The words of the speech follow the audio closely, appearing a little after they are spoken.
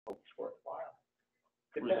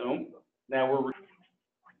Resume. Now we're,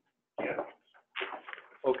 yeah.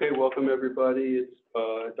 Okay, welcome everybody.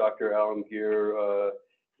 It's Dr. Allen here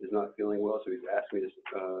is not feeling well, so he's asked me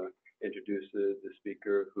to introduce the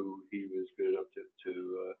speaker who he was good enough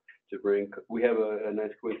to bring. We have a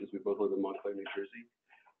nice coincidence. We both live in Montclair, New Jersey.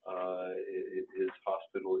 His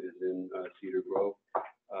hospital is in Cedar Grove.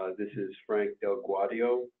 This is Frank Del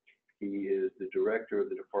Gaudio. He is the director of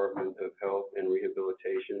the Department of Health and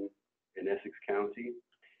Rehabilitation in Essex County.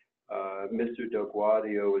 Mr. Del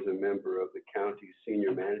Gaudio is a member of the county's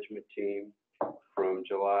senior management team. From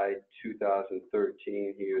July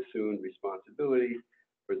 2013, he assumed responsibility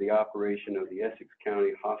for the operation of the Essex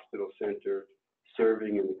County Hospital Center,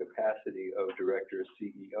 serving in the capacity of director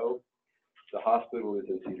CEO. The hospital is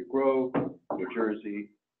in Cedar Grove, New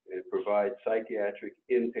Jersey, and it provides psychiatric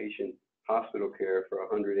inpatient hospital care for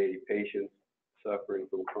 180 patients suffering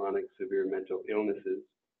from chronic severe mental illnesses.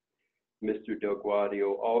 Mr. Del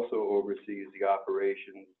Gaudio also oversees the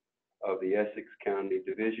operations of the Essex County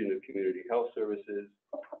Division of Community Health Services.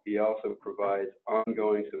 He also provides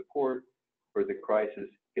ongoing support for the crisis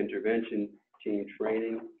intervention team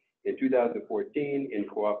training. In 2014, in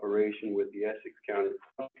cooperation with the Essex County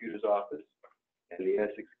Prosecutor's Office and the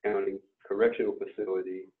Essex County Correctional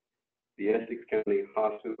Facility, the Essex County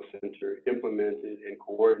Hospital Center implemented and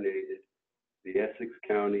coordinated the Essex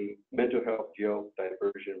County Mental Health Jail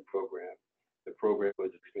Diversion Program. The program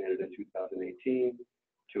was expanded in 2018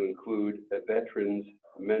 to include a Veterans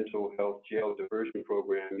Mental Health Jail Diversion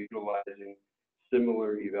Program utilizing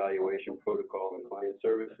similar evaluation protocol and client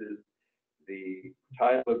services. The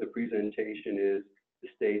title of the presentation is The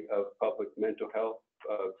State of Public Mental Health.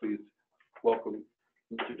 Please welcome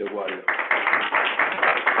Mr. Del Gaudio.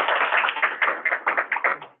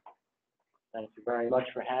 Thank you very much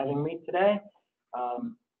for having me today.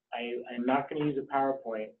 I'm not going to use a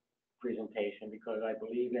PowerPoint presentation because I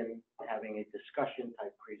believe in having a discussion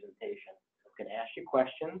type presentation. I can ask you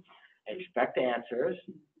questions. I expect answers.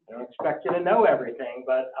 I don't expect you to know everything,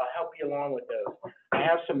 but I'll help you along with those. I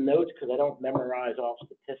have some notes because I don't memorize all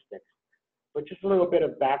statistics, but just a little bit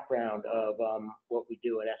of background of what we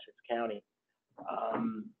do at Essex County.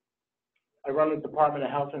 I run the Department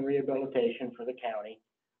of Health and Rehabilitation for the county.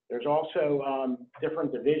 There's also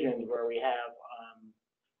different divisions where we have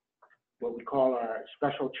what we call our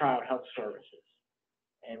Special Child Health Services.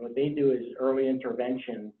 And what they do is early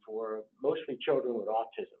intervention for mostly children with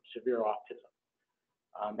autism, severe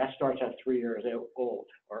autism. That starts at 3 years old,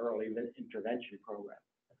 our early intervention program.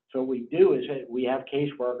 So what we do is that we have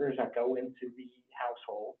caseworkers that go into the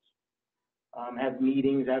households, have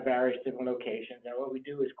meetings at various different locations. And what we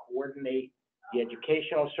do is coordinate the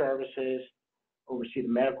educational services, oversee the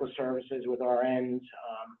medical services with RNs,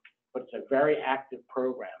 but it's a very active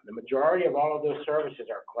program. The majority of all of those services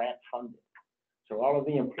are grant funded. So all of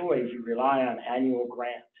the employees, you rely on annual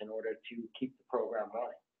grants in order to keep the program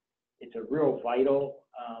running. It's a real vital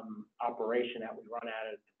operation that we run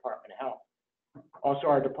out of the Department of Health. Also,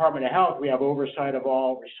 our Department of Health, we have oversight of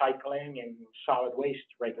all recycling and solid waste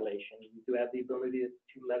regulations. We do have the ability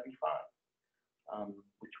to levy fines,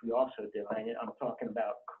 which we also do. I'm talking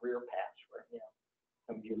about career paths where,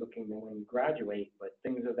 some of you looking to when you graduate, but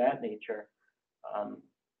things of that nature.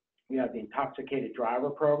 We have the intoxicated driver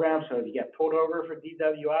program. So if you get pulled over for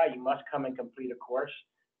DWI, you must come and complete a course,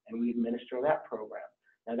 and we administer that program.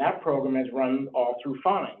 Now that program is run all through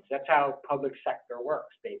fines. That's how public sector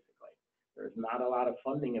works, basically. There's not a lot of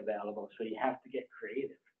funding available, so you have to get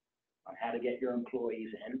creative on how to get your employees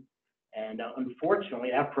in. And unfortunately,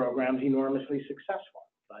 that program is enormously successful.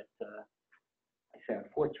 But I say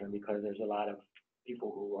unfortunately because there's a lot of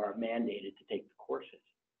people who are mandated to take the courses.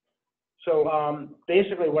 So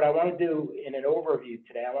basically what I want to do in an overview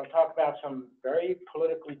today, I want to talk about some very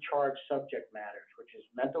politically charged subject matters, which is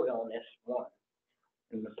mental illness, one,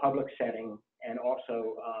 in the public setting, and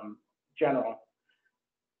also general.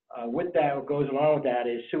 With that, what goes along with that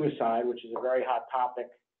is suicide, which is a very hot topic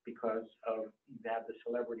because of you've had the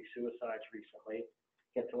celebrity suicides recently.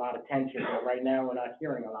 Gets a lot of attention, but right now we're not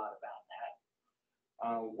hearing a lot about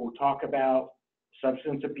that. We'll talk about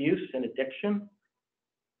substance abuse and addiction.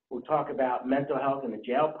 We'll talk about mental health in the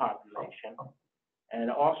jail population,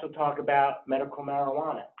 and also talk about medical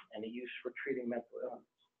marijuana and the use for treating mental illness.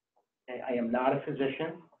 I am not a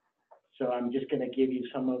physician, so I'm just going to give you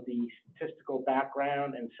some of the statistical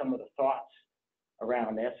background and some of the thoughts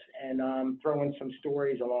around this, and throw in some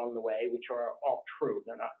stories along the way, which are all true.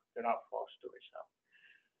 They're not false stories, though.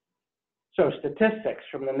 So statistics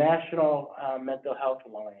from the National Mental Health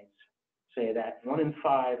Alliance say that 1 in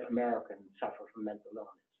 5 Americans suffer from mental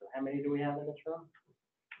illness. So how many do we have in this room?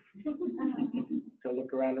 So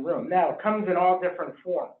look around the room. Now, it comes in all different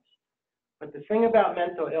forms. But the thing about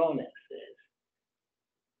mental illness is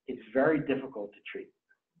it's very difficult to treat.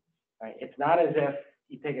 Right? It's not as if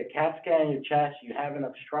you take a CAT scan in your chest, you have an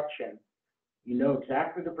obstruction, you know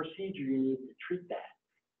exactly the procedure you need to treat that.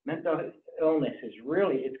 Mental illness is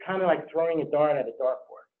really, it's kind of like throwing a dart at a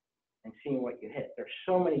dartboard and seeing what you hit. There's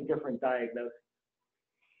so many different diagnoses.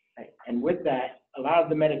 Right? And with that, a lot of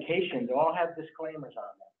the medications all have disclaimers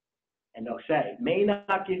on them. And they'll say, may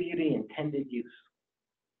not give you the intended use.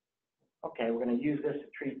 Okay, we're going to use this to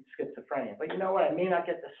treat schizophrenia. But you know what? I may not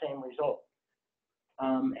get the same result.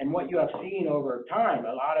 And what you have seen over time,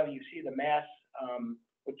 a lot of you see the mass,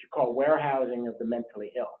 what you call warehousing of the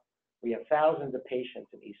mentally ill. We have thousands of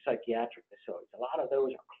patients in these psychiatric facilities. A lot of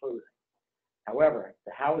those are closing. However,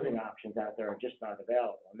 the housing options out there are just not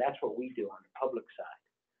available. And that's what we do on the public side.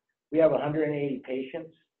 We have 180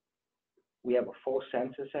 patients. We have a full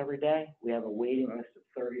census every day. We have a waiting list of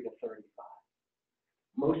 30 to 35.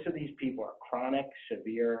 Most of these people are chronic,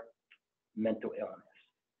 severe mental illness,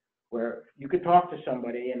 where you could talk to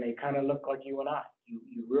somebody and they kind of look like you and I.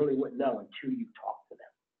 You really wouldn't know until you talk to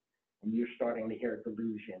them. And you're starting to hear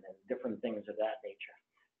delusion and different things of that nature.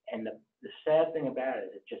 And the sad thing about it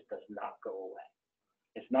is it just does not go away.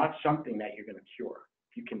 It's not something that you're going to cure.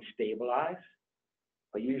 You can stabilize,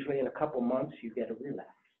 but usually in a couple months you get a relapse.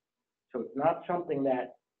 So it's not something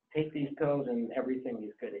that take these pills and everything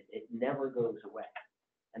is good. It never goes away.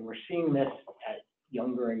 And we're seeing this at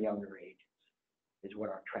younger and younger ages is what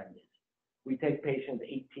our trend is. We take patients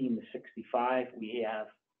 18 to 65. We have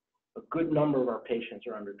a good number of our patients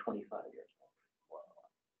are under 25 years old.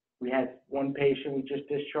 We had one patient we just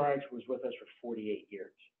discharged was with us for 48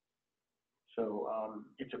 years. So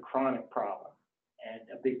it's a chronic problem and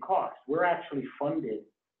a big cost. We're actually funded.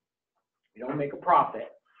 We don't make a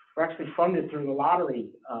profit. We're actually funded through the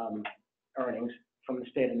lottery earnings from the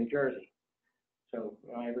state of New Jersey. So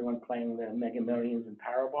everyone playing the Mega Millions and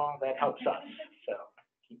Powerball, that helps us. So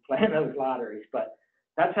keep playing those lotteries. But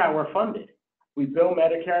that's how we're funded. We bill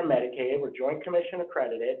Medicare and Medicaid. We're Joint Commission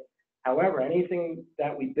accredited. However, anything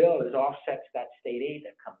that we bill is offsets that state aid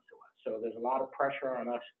that comes to us. So there's a lot of pressure on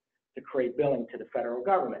us to create billing to the federal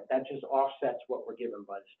government. That just offsets what we're given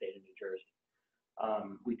by the state of New Jersey.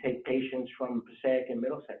 We take patients from Passaic and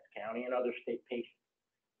Middlesex County and other state patients.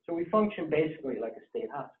 So we function basically like a state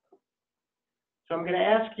hospital. So I'm going to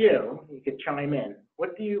ask you, you could chime in,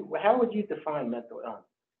 how would you define mental illness?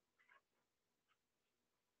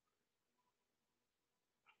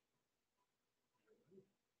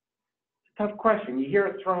 It's a tough question. You hear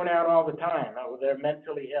it thrown out all the time. Oh, they're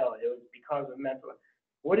mentally ill. It was because of mental illness.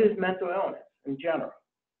 What is mental illness in general?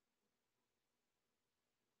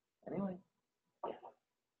 Anyway?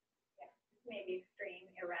 Maybe extreme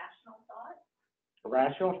irrational thought.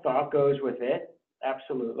 Irrational thought goes with it,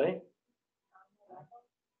 absolutely.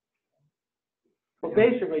 Well,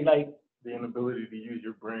 basically, like the inability to use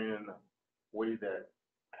your brain in a way that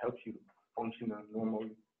helps you function a normal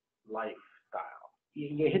lifestyle.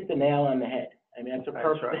 you hit the nail on the head. I mean, that's a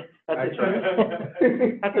perfect,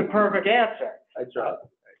 that's a perfect answer. I try.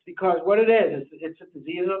 Because what it is it's a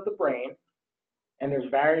disease of the brain, and there's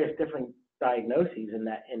various different diagnoses in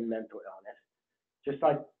mental illness. Just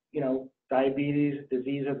like, diabetes,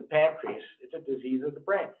 disease of the pancreas, it's a disease of the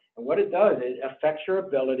brain. And what it does, it affects your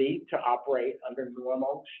ability to operate under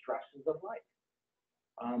normal stresses of life.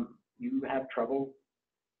 You have trouble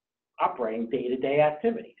operating day-to-day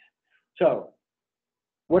activities. So,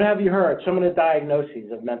 what have you heard? Some of the diagnoses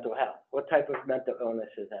of mental health. What type of mental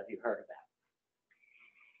illnesses have you heard about?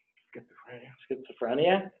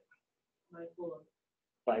 Schizophrenia.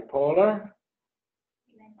 Bipolar.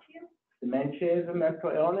 Dementia is a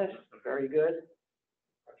mental illness. Very good.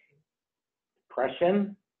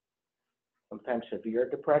 Depression. Sometimes severe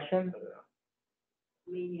depression.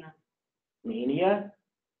 Mania.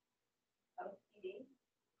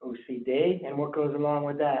 OCD. And what goes along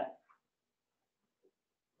with that?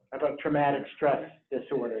 How about traumatic stress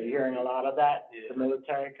disorder? You're hearing a lot of that? The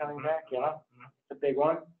military coming back, yeah? It's a big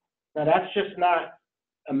one. Now, that's just not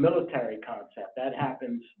a military concept. That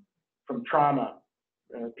happens from trauma.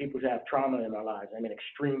 People who have trauma in their lives, I mean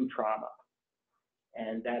extreme trauma.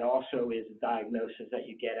 And that also is a diagnosis that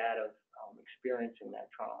you get out of experiencing that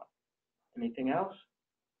trauma. Anything else?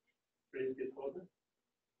 Sleep disorder.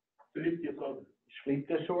 Sleep disorder. Sleep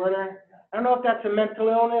disorder. I don't know if that's a mental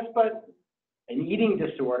illness, but an eating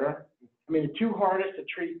disorder. I mean, the two hardest to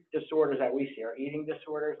treat disorders that we see are eating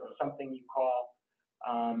disorders and something you call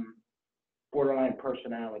borderline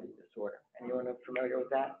personality disorder. Anyone familiar with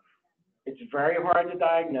that? It's very hard to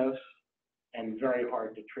diagnose and very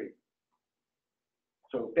hard to treat.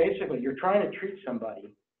 So basically, you're trying to treat somebody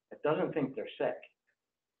that doesn't think they're sick,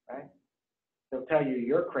 right? They'll tell you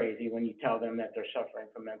you're crazy when you tell them that they're suffering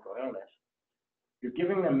from mental illness. You're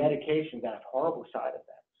giving them medications that have horrible side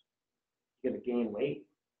effects. You're going to gain weight.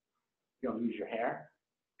 You're going to lose your hair,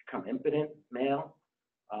 become impotent, male.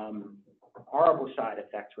 Horrible side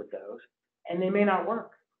effects with those, and they may not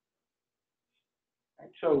work.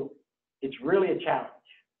 Right? So it's really a challenge,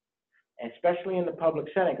 and especially in the public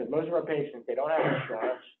setting, because most of our patients, they don't have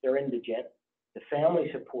insurance, they're indigent, the family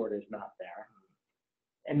support is not there,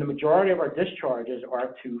 and the majority of our discharges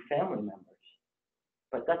are to family members.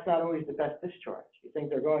 But that's not always the best discharge. You think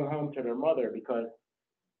they're going home to their mother because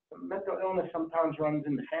mental illness sometimes runs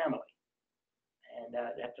in the family, and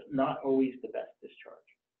that's not always the best discharge.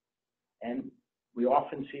 And we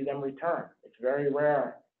often see them return. It's very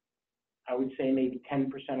rare. I would say maybe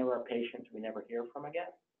 10% of our patients we never hear from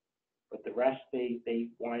again, but the rest, they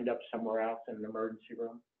wind up somewhere else in an emergency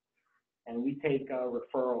room. And we take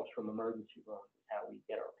referrals from emergency rooms, is how we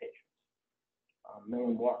get our patients. No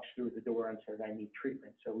one walks through the door and says, I need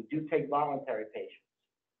treatment. So we do take voluntary patients.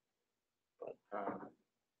 But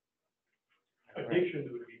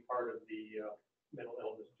addiction would be part of the mental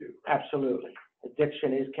illness too. absolutely.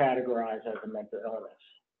 Addiction is categorized as a mental illness.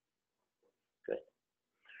 Good.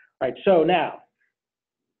 All right, so now,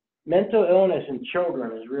 mental illness in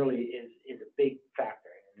children is a big factor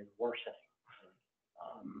and is worsening.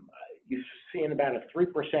 You're seeing about a 3%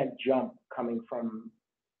 jump coming from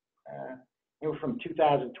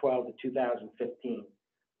 2012 to 2015.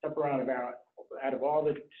 It's up around about, out of all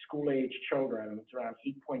the school-age children, it's around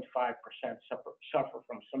 8.5% suffer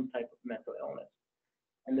from some type of mental illness.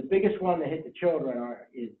 And the biggest one that hit the children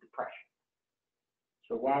is depression.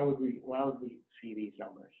 So why would we see these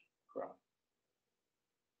numbers grow?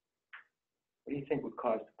 What do you think would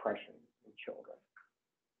cause depression in children?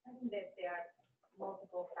 I think that there are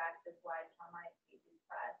multiple factors why someone might be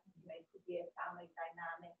depressed. It could be a family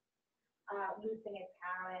dynamic, losing a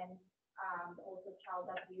parent, also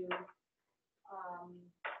child abuse,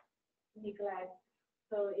 neglect.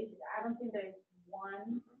 So I don't think there's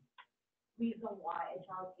one reason why a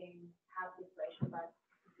child can have depression, but it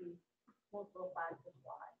could be multiple factors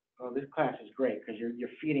why. Well, this class is great because you're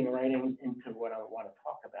feeding right into what I want to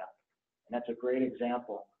talk about, and that's a great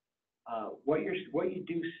example. What you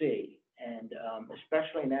do see, and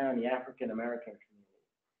especially now in the African American community,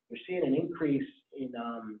 you're seeing an increase in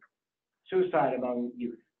suicide among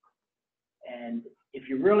youth. And if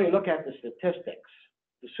you really look at the statistics,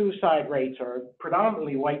 the suicide rates are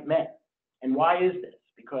predominantly white men. And why is this?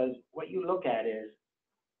 Because what you look at is,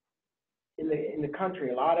 in the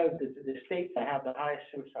country, a lot of the states that have the highest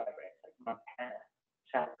suicide rates, like Montana,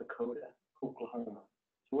 South Dakota, Oklahoma.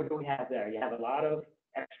 So what do we have there? You have a lot of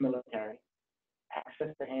ex-military,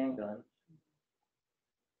 access to handguns,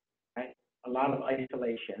 right? A lot of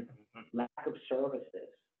isolation, lack of services,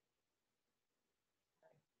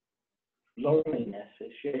 loneliness.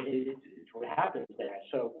 It's what happens there.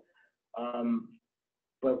 So,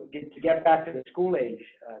 but to get back to the school-age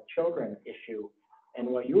children issue and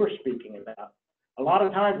what you were speaking about, a lot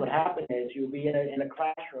of times what happens is you'll be in a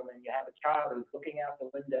classroom and you have a child who's looking out the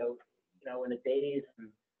window, in a daze,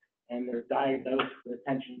 and they're diagnosed with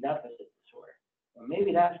attention deficit disorder. Well,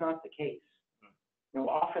 maybe that's not the case.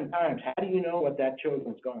 Oftentimes, how do you know what that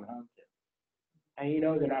children's going home to? How do you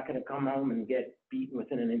know they're not going to come home and get beaten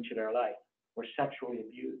within an inch of their life, or sexually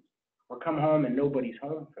abused, or come home and nobody's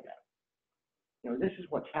home for them? This is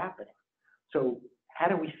what's happening. So how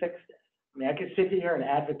do we fix this? I mean, I could sit here and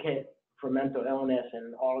advocate for mental illness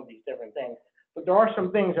and all of these different things, but there are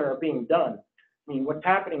some things that are being done. I mean, what's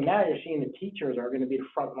happening now, you're seeing the teachers are going to be the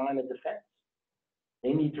front line of defense.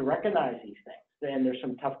 They need to recognize these things, and there's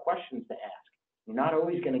some tough questions to ask. You're not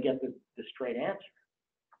always going to get the straight answer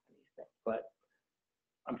to these things, but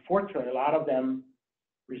unfortunately, a lot of them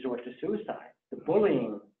resort to suicide. The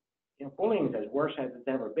bullying, bullying is as worse as it's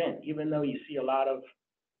ever been. Even though you see a lot of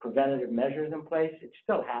preventative measures in place, it's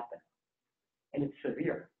still happening, and it's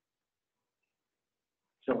severe.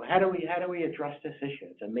 So how do we address this issue?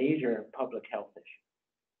 It's a major public health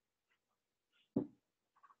issue.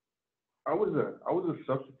 I was a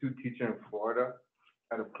substitute teacher in Florida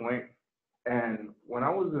at a point, and when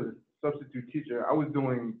I was a substitute teacher, I was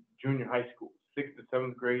doing junior high school, 6th to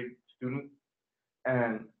 7th grade students,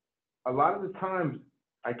 and a lot of the times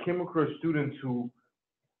I came across students who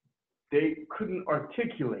they couldn't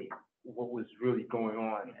articulate what was really going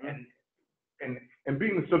on, and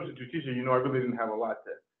being a substitute teacher, I really didn't have a lot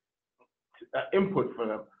to input for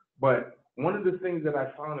them. But one of the things that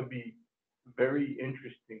I found to be very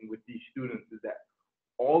interesting with these students is that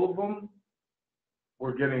all of them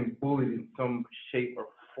were getting bullied in some shape or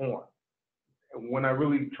form. And when I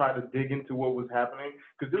really tried to dig into what was happening,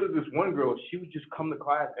 because there was this one girl, she would just come to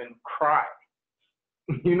class and cry.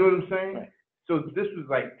 You know what I'm saying? Right. So this was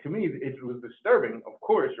like, to me, it was disturbing, of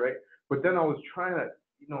course, right? But then I was trying to,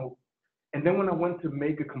 and then when I went to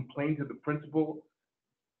make a complaint to the principal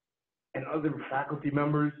and other faculty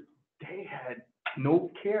members, they had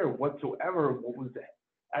no care whatsoever what was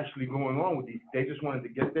actually going on with these. They just wanted to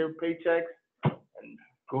get their paychecks and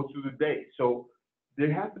go through the day. So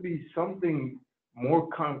there has to be something more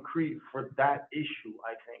concrete for that issue,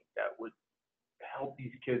 I think, that would help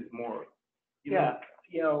these kids more. Yeah,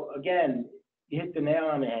 again, you hit the nail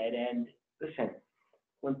on the head, and listen,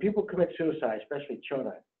 when people commit suicide, especially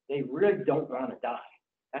children, they really don't want to die.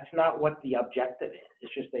 That's not what the objective is.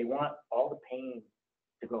 It's just they want all the pain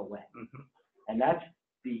to go away. Mm-hmm. And that's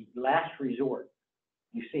the last resort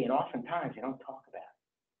you see, and oftentimes they don't talk about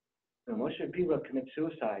it. Most of the people that commit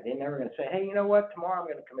suicide, they're never going to say, hey, you know what, tomorrow I'm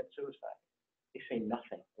going to commit suicide. They say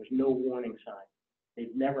nothing. There's no warning sign.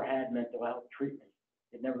 They've never had mental health treatment.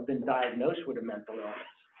 They've never been diagnosed with a mental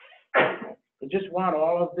illness. They just want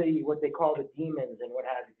all of the, what they call the demons and what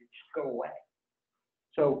have you, to just go away.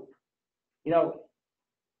 So,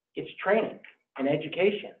 it's training and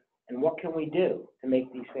education. And what can we do to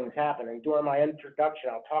make these things happen? And during my introduction,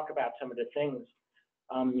 I'll talk about some of the things.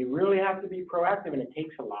 You really have to be proactive, and it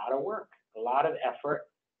takes a lot of work, a lot of effort,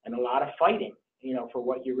 and a lot of fighting, for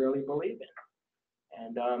what you really believe in.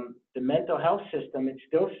 And the mental health system, it's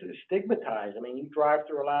still stigmatized. I mean, you drive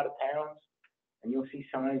through a lot of towns, and you'll see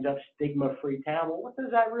signs of stigma-free town. Well, what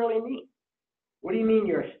does that really mean? What do you mean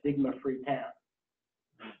you're a stigma-free town?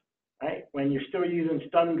 Right? When you're still using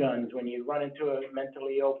stun guns, when you run into a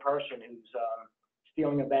mentally ill person who's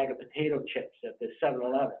stealing a bag of potato chips at the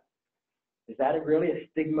 7-Eleven. Is that really a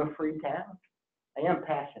stigma-free town? I am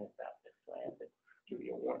passionate about this, so I have to give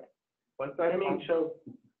you a warning. Once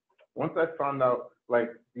I found out, like,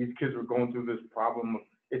 these kids were going through this problem,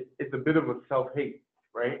 it's a bit of a self-hate,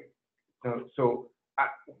 right? So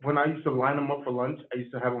when I used to line them up for lunch, I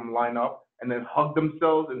used to have them line up and then hug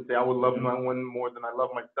themselves and say, I would love no one more than I love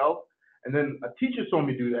myself. And then a teacher saw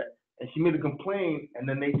me do that, and she made a complaint, and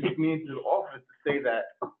then they took me into the office to say that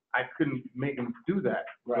I couldn't make them do that.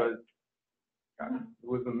 Right. It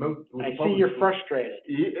was a milk. I see you're frustrated.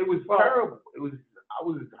 It was terrible. I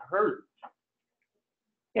was hurt.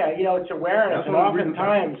 Yeah, it's awareness, That's and what really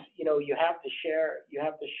oftentimes, you have to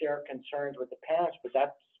share concerns with the parents, but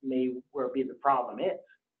that's where the problem is.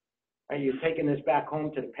 And you're taking this back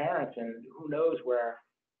home to the parents, and who knows where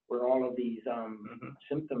all of these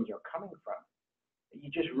symptoms are coming from. You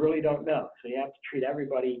just really don't know. So you have to treat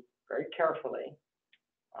everybody very carefully.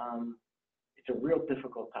 It's a real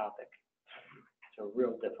difficult topic.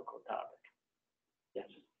 Yes.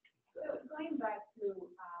 So going back to,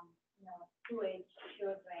 school-age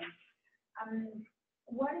children,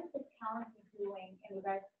 what is the county doing in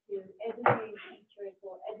regards to educating teachers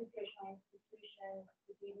or educational institutions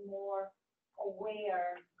to be more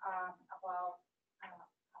aware about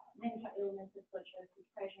mental illnesses such as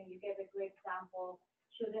depression? You gave a great example,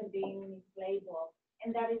 children being mislabeled,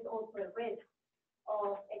 and that is also a risk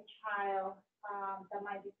of a child that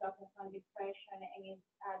might be suffering from depression and is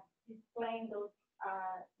displaying those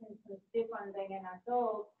symptoms different than an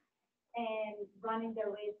adult and running the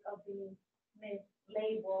risk of being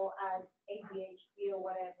mislabeled as ADHD or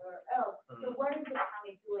whatever else. So what is the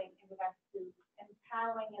county doing in regards to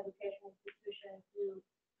empowering educational institutions to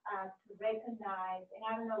recognize, and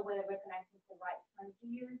I don't know whether recognizing is the right term to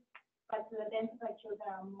use, but to identify children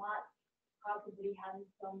that might possibly having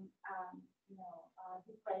some,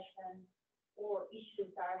 depression or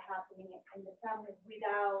issues that are happening in the families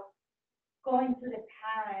without going to the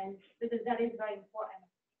parents, because that is very important.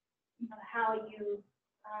 How you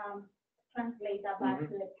translate that back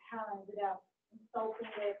to the parents without insulting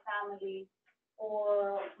their family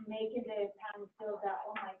or making the parents feel that,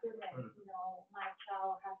 oh my goodness, my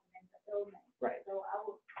child has a mental illness. Right. So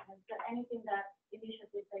is there anything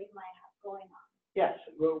initiatives that you might have going on? Yes,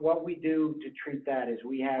 well, what we do to treat that is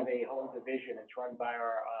we have a whole division. It's run by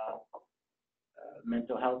our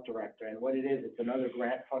mental health director, and what it is, it's another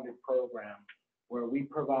grant-funded program where we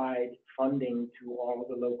provide funding to all of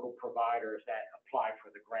the local providers that apply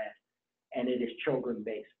for the grant, and it is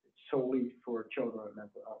children-based. It's solely for children with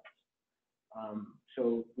mental illness.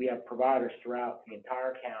 So we have providers throughout the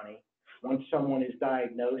entire county. Once someone is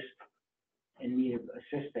diagnosed and need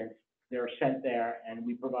assistance, they're sent there, and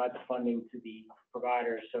we provide the funding to the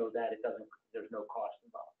providers so that there's no cost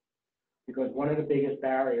involved. Because one of the biggest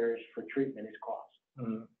barriers for treatment is cost.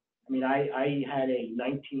 I mean, I had a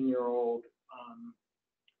 19-year-old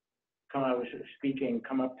I was speaking,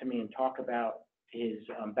 come up to me and talk about his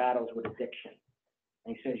battles with addiction.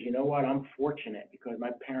 And he says, you know what, I'm fortunate because my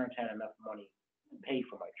parents had enough money to pay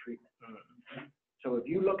for my treatment. So if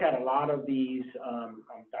you look at a lot of these, I'm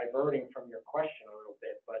diverting from your question a little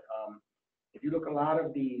bit, but if you look at a lot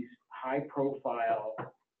of these high-profile,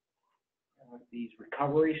 these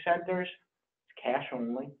recovery centers, it's cash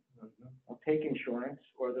only. They'll take insurance,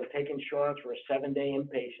 or they'll take insurance for a 7-day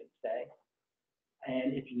inpatient stay,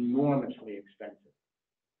 and it's enormously expensive.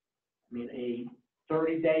 I mean, a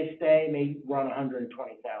 30-day stay may run $120,000.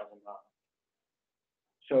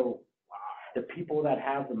 So the people that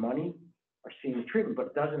have the money are seeing the treatment, but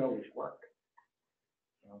it doesn't always work.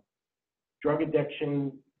 You know, drug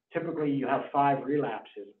addiction, typically you have 5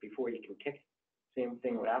 relapses before you can kick it. Same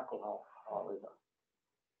thing with alcoholism.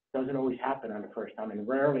 Doesn't always happen on the first time, and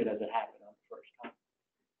rarely does it happen on the first time.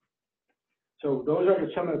 So those are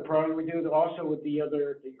some of the programs we do. Also with the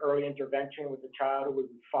early intervention with the child, we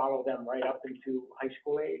follow them right up into high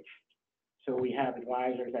school age. So we have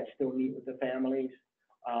advisors that still meet with the families.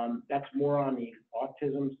 That's more on the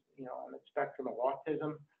autism, you know, on the spectrum of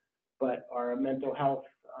autism, but our mental health,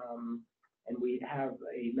 and we have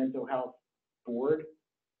a mental health board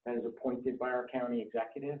that is appointed by our county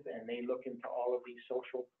executive, and they look into all of these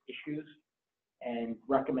social issues and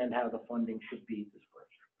recommend how the funding should be dispersed.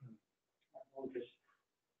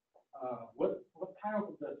 What kind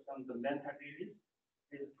of the mental illness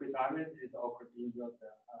is predominant is occurred in the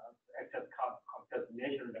excess compared to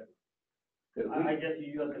national level? I guess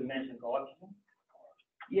you also mentioned autism.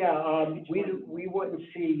 Yeah, we wouldn't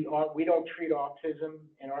see, we don't treat autism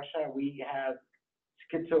in our center. We have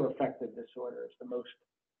schizoaffective disorder is the most,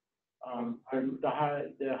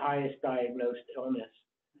 the highest diagnosed illness,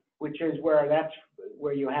 which is that's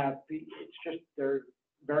where you have, it's just, they're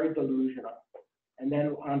very delusional. And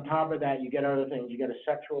then on top of that, you get other things. You get a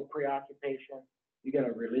sexual preoccupation, you get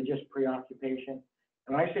a religious preoccupation.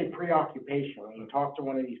 And when I say preoccupation, when you talk to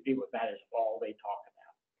one of these people, that is all they talk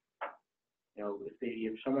about. You know,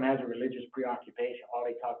 if someone has a religious preoccupation, all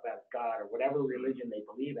they talk about is God or whatever religion they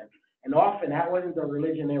believe in. And often that wasn't the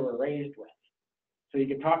religion they were raised with. So you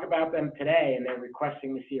can talk about them today and they're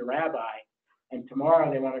requesting to see a rabbi, and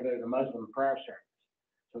tomorrow they want to go to the Muslim prayer service.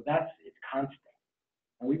 So it's constant.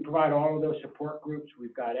 And we provide all of those support groups.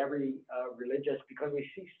 We've got every religious, because we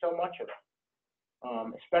see so much of it,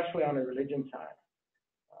 especially on the religion side.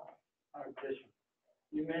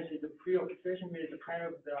 You mentioned the preoccupation is kind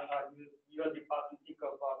of your department think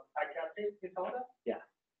of psychiatric disorder? Yeah.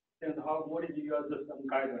 And what is your some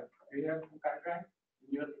guidelines? Do you have some guidelines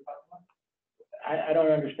in your department? I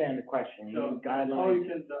don't understand the question. So guidelines. How you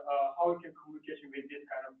can communicate with this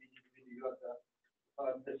kind of with your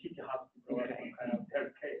the city hospital or some kind of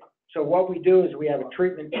healthcare? So what we do is we have a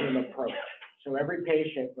treatment team approach. So every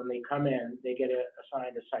patient, when they come in, they get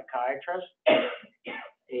assigned a psychiatrist,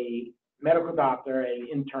 a medical doctor, an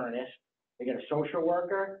internist, they get a social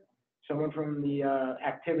worker, someone from the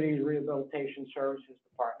Activities Rehabilitation Services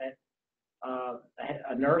Department,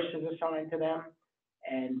 a nurse is assigned to them,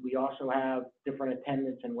 and we also have different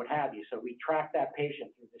attendants and what have you. So we track that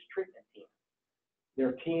patient through this treatment team.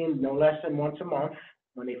 They're teamed no less than once a month.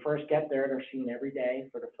 When they first get there, they're seen every day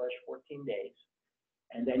for the first 14 days.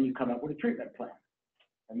 And then you come up with a treatment plan.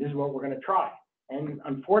 And this is what we're going to try. And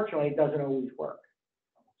unfortunately, it doesn't always work.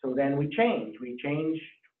 So then we change. We change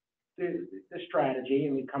the strategy,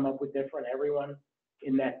 and we come up with different, everyone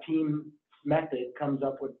in that team method comes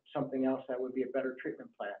up with something else that would be a better treatment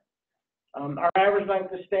plan. Our average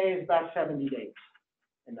length of stay is about 70 days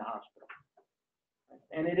in the hospital.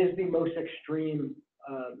 And it is the most extreme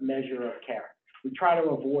measure of care. We try to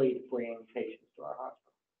avoid bringing patients to our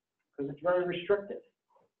hospital because it's very restrictive.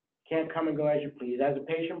 Can't come and go as you please. As a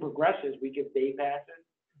patient progresses, we give day passes.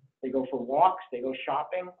 They go for walks, they go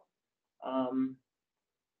shopping,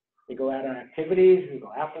 they go out on activities, we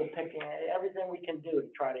go apple picking, everything we can do to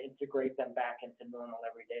try to integrate them back into normal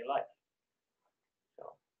everyday life.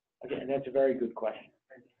 So, again, that's a very good question.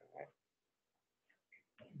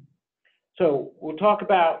 So we'll talk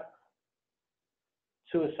about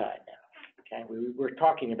suicide now, okay? We're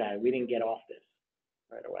talking about it. We didn't get off this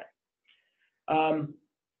right away.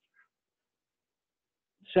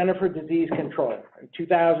 Center for Disease Control, in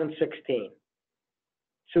 2016,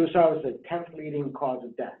 suicide was the 10th leading cause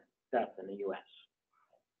of death in the U.S.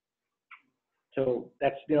 So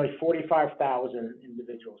that's nearly 45,000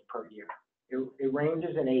 individuals per year. It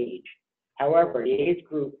ranges in age. However, the age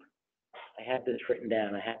group, I have this written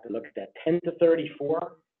down, I have to look at that, 10 to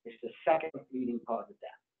 34 is the second leading cause of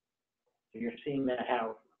death. So you're seeing that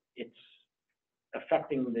how it's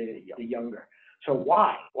affecting the younger. So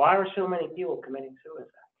why? Why are so many people committing suicide?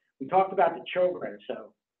 We talked about the children,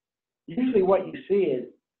 so usually what you see is,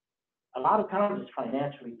 a lot of times it's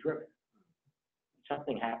financially driven.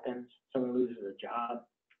 Something happens, someone loses a job,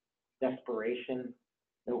 desperation,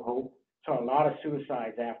 no hope. So a lot of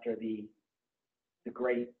suicides after the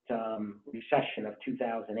great recession of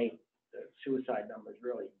 2008. The suicide numbers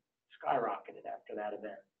really skyrocketed after that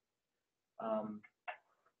event.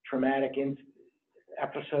 Traumatic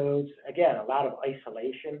episodes, again, a lot of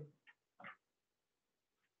isolation.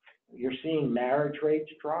 You're seeing marriage rates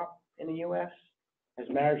drop in the U.S. As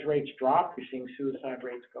marriage rates drop, you're seeing suicide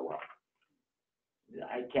rates go up.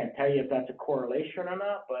 I can't tell you if that's a correlation or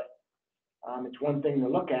not, but it's one thing to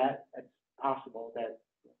look at. It's possible that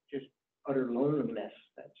just utter loneliness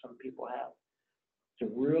that some people have. It's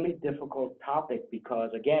a really difficult topic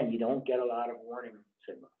because, again, you don't get a lot of warning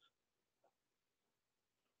signals.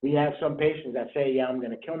 We have some patients that say, yeah, I'm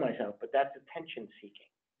going to kill myself, but that's attention seeking.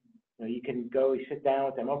 You know, you can go, you sit down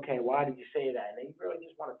with them, okay, why did you say that? And they really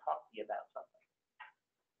just want to talk to you about something.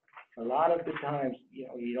 A lot of the times, you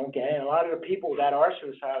know, you don't get, and a lot of the people that are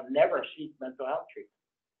suicidal never seek mental health treatment.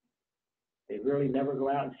 They really never go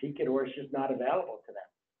out and seek it, or it's just not available to them,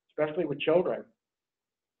 especially with children.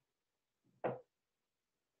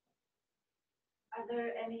 Are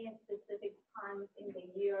there any specific times in the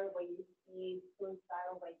year where you see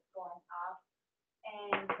suicidal rates going up?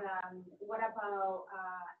 And what about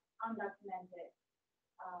undocumented,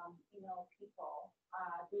 people?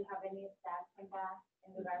 Do you have any stats on that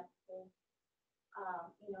in regards to,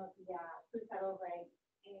 the suicidal rate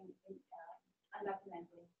in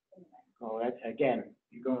undocumented immigrants? Oh, that's, again,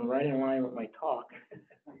 you're going right in line with my talk.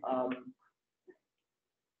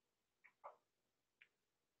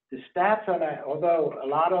 The stats on that, although a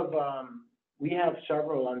lot of, we have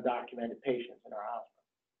several undocumented patients in our hospital.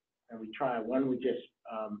 And we try, one, we just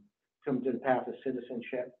come to the path of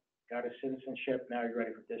citizenship, got a citizenship, now you're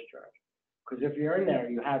ready for discharge. Because if you're in there,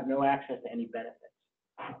 you have no access to any benefits.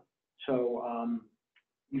 So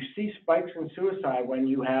you see spikes in suicide when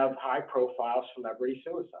you have high-profile celebrity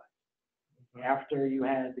suicide. After you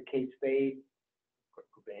had the Kate Spade,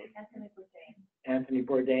 Anthony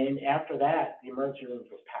Bourdain, after that, the emergency rooms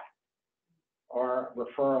were packed. Our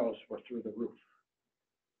referrals were through the roof.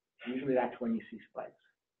 Usually that's when you see spikes.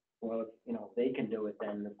 Well, if they can do it,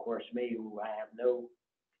 then of course me, who I have no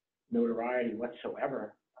notoriety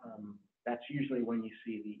whatsoever, that's usually when you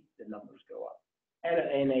see the numbers go up.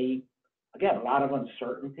 And again, a lot of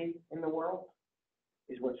uncertainty in the world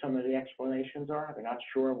is what some of the explanations are. They're not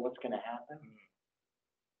sure what's going to happen,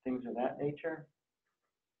 things of that nature.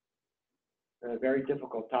 A very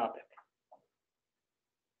difficult topic.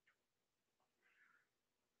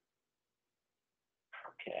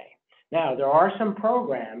 Okay. Now, there are some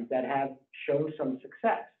programs that have shown some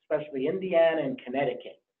success, especially Indiana and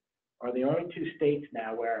Connecticut are the only two states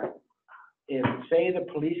now where if, say, the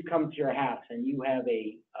police come to your house and you have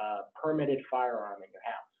a permitted firearm in your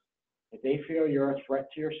house, if they feel you're a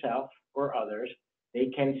threat to yourself or others,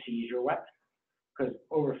 they can seize your weapon. Because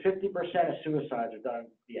over 50% of suicides are done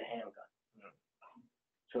via handgun.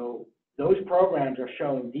 So those programs are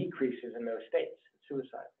showing decreases in those states,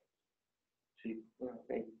 suicide. So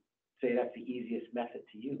they say that's the easiest method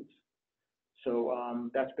to use. So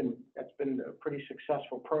that's been a pretty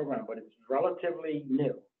successful program, but it's relatively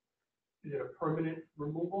new. Is it a permanent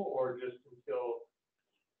removal or just until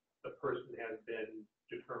the person has been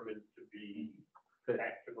determined to be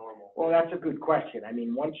back to normal? Well, that's a good question. I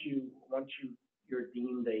mean, once you're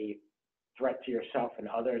deemed a threat to yourself and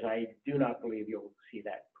others, I do not believe you'll see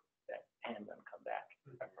that handgun come back.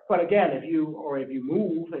 But again, if you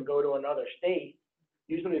move and go to another state,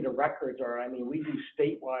 usually the records are, we do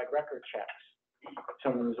statewide record checks. If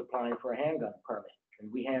someone is applying for a handgun permit,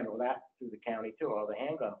 and we handle that through the county too, all the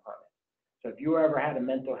handgun permits. So if you ever had a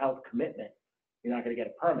mental health commitment, you're not going to get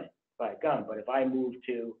a permit by a gun. But if I move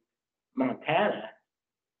to Montana,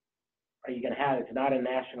 are you going to have it? It's not a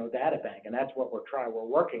national data bank, and that's what we're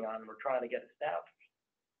working on. We're trying to get established.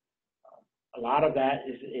 A lot of that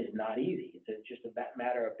is not easy. It's just a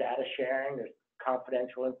matter of data sharing. There's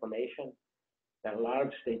confidential information that a lot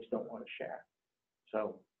of states don't want to share.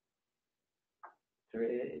 So I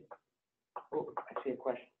see a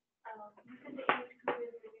question. You said the age group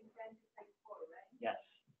is between 10 to 34, right? Yes.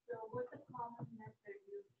 So what's the common method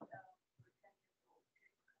used for 10 years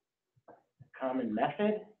old? Common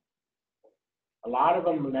method? A lot of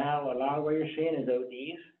them now, a lot of what you're seeing is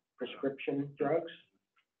ODs, prescription drugs.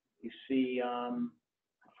 You see,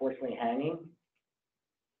 unfortunately, hanging.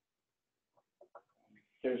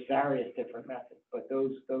 There's various different methods, but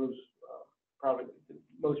those probably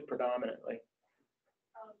most predominantly.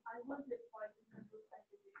 I was required to do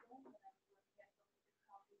psychological when I was looking at some of the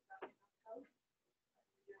counties that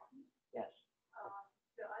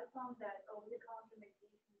found that over-the-counter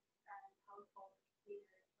medications and household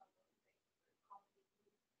cleaners are those things that commonly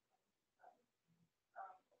used.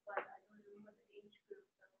 But I don't remember the age group,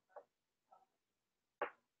 so,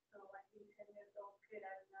 so I think 10 years old kid,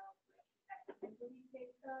 I don't know, like, accidentally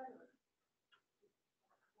take that, or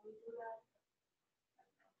we do that.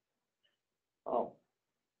 Oh,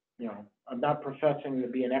 you know, I'm not professing to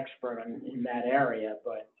be an expert in that area,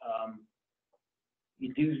 but,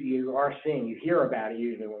 you hear about it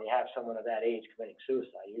usually when you have someone of that age committing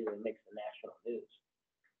suicide. It usually makes the national news.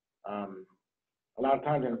 A lot of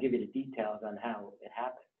times I don't give you the details on how it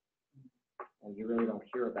happened, and you really don't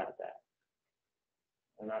hear about that.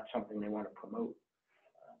 And not something they want to promote,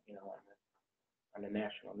 you know, on the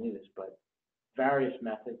national news, but various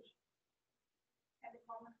methods. And the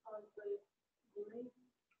common cause was bullying.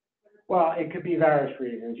 Well, it could be various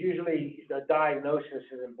reasons. Usually the diagnosis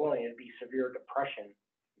in bullying would be severe depression.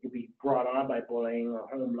 It could be brought on by bullying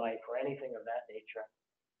or home life or anything of that nature.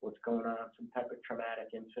 What's going on, some type of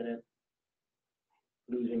traumatic incident,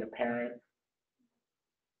 losing a parent,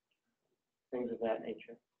 things of that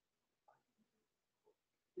nature.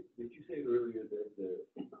 Did you say earlier that the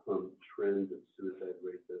trend of suicide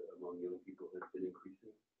rates among young people has been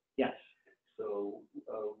increasing? Yes. So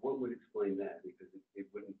what would explain that? Because it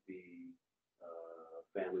wouldn't be a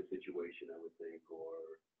family situation, I would think, or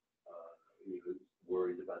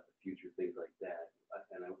worries about the future, things like that.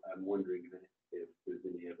 And I'm wondering if there's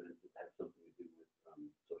any evidence that has something to do with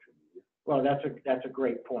social media. Well, that's a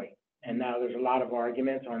great point. And now there's a lot of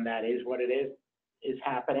arguments on that is what it is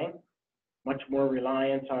happening. Much more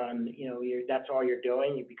reliance on, that's all you're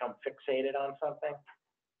doing. You become fixated on something.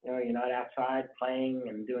 You're not outside playing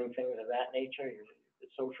and doing things of that nature. The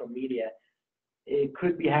social media, it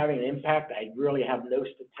could be having an impact. I really have no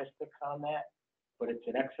statistics on that, but it's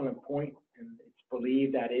an excellent point, and it's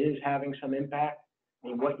believed that it is having some impact. I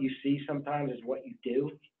mean, what you see sometimes is what you do,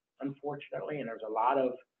 unfortunately, and there's a lot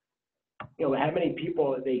of, how many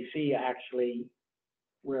people they see actually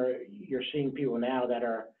where you're seeing people now that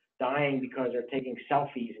are dying because they're taking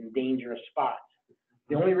selfies in dangerous spots.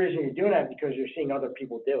 The only reason you're doing that is because you're seeing other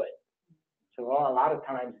people do it. So a lot of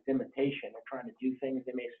times it's imitation. They're trying to do things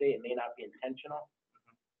they may say. It may not be intentional,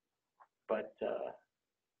 but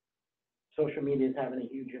social media is having a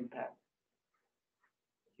huge impact.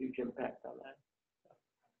 Huge impact on that.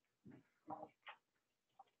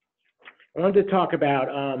 I wanted to talk about,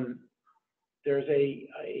 there's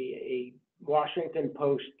a Washington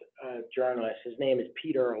Post journalist. His name is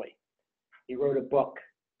Pete Early. He wrote a book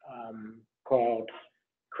called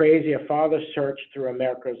Crazy, A Father's Search Through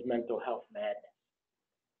America's Mental Health Madness.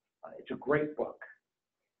 It's a great book.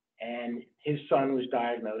 And his son was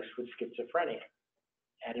diagnosed with schizophrenia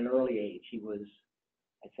at an early age. He was,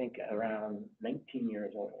 I think, around 19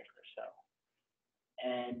 years old or so.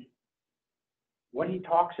 And what he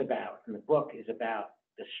talks about in the book is about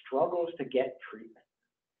the struggles to get treatment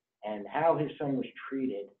and how his son was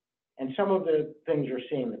treated and some of the things you're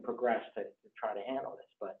seeing that progress to try to handle this.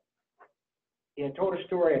 But he had told a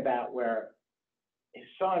story about where his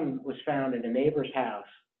son was found in a neighbor's house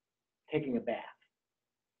taking a bath.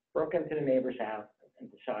 Broke into the neighbor's house and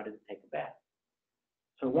decided to take a bath.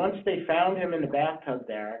 So once they found him in the bathtub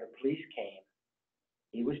there, the police came.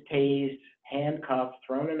 He was tased, handcuffed,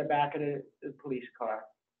 thrown in the back of the police car,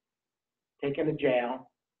 taken to jail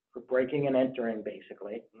for breaking and entering,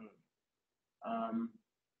 basically.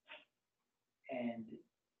 And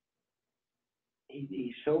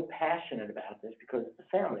he's so passionate about this because it's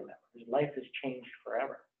a family member. His life has changed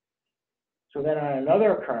forever. So then on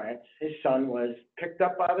another occurrence, his son was picked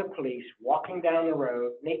up by the police, walking down the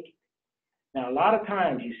road naked. Now, a lot of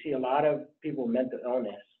times you see a lot of people with mental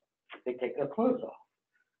illness, they take their clothes off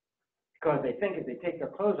because they think if they take their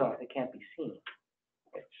clothes off, they can't be seen.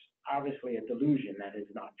 It's obviously a delusion that is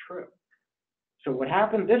not true. So what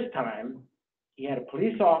happened this time, he had a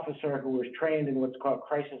police officer who was trained in what's called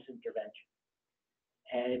crisis intervention.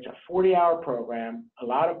 And it's a 40-hour program. A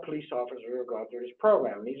lot of police officers are going through this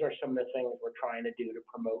program. These are some of the things we're trying to do to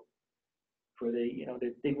promote for the,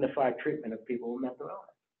 the dignified treatment of people with mental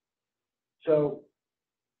illness. So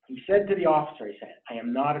he said to the officer, he said, "I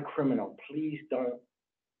am not a criminal. Please don't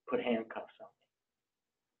put handcuffs on me.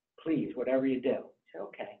 Please, whatever you do." He said,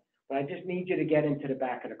 "Okay, but I just need you to get into the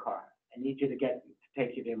back of the car. I need you to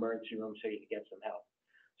take you to the emergency room so you can get some help."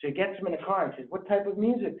 So he gets him in the car and says, "What type of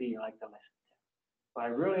music do you like to listen to?" "Well, I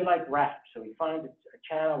really like rap." So he finds a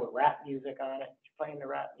channel with rap music on it. He's playing the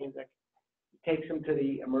rap music. He takes him to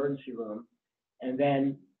the emergency room, and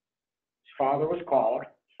then his father was called.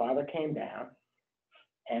 His father came down,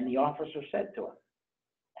 and the officer said to him,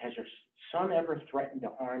 "Has your son ever threatened to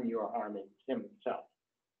harm you or harm himself?"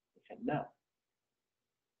 He said, no.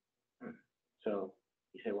 So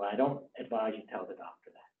he said, well, I don't advise you tell the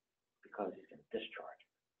doctor that because he's going to discharge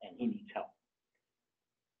him and he needs help.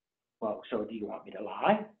 Well, so do you want me to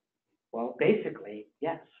lie? Well, basically,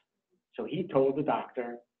 yes. So he told the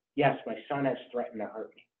doctor, yes, my son has threatened to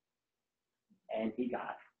hurt me. And he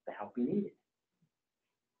got the help he needed.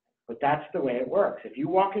 But that's the way it works. If you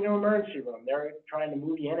walk into an emergency room, they're trying to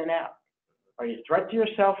move you in and out. Are you a threat to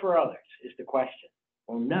yourself or others is the question.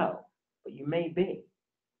 Well, no, but you may be.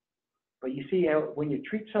 But you see, when you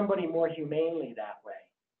treat somebody more humanely that way,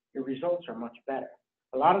 your results are much better.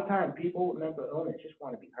 A lot of times, people with mental illness just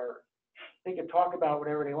want to be heard. They can talk about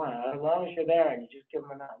whatever they want. As long as you're there and you just give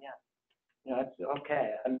them a nod, yeah. You know, that's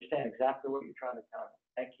okay. I understand exactly what you're trying to tell me.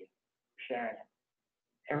 Thank you for sharing it.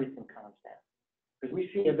 Everything calms down. Because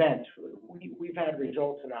we see events. We've had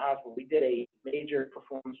results in the hospital. We did a major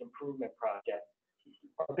performance improvement project.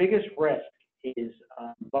 Our biggest risk is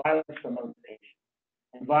violence among patients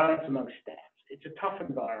and violence among staff. It's a tough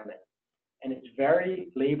environment, and it's very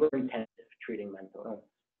labor-intensive treating mental illness.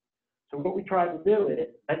 So what we try to do is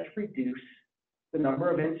let's reduce the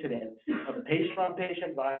number of incidents of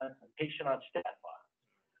patient-on-patient violence and patient-on-staff violence.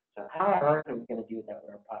 So how on earth are we going to do that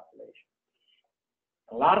with our population?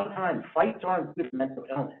 A lot of times, fights aren't good for mental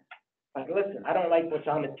illness. Like, listen, I don't like what's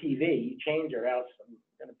on the TV. You change or else I'm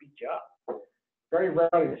going to beat you up. Very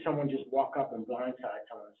rarely does someone just walk up and blindside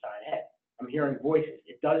someone on the side head. I'm hearing voices.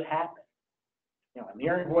 It does happen. You know, I'm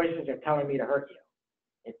hearing voices that are telling me to hurt you.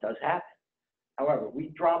 It does happen. However, we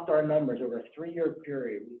dropped our numbers over a 3-year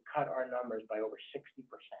period. We cut our numbers by over 60%.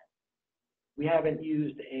 We haven't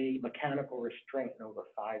used a mechanical restraint in over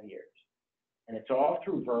 5 years. And it's all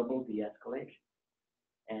through verbal de-escalation.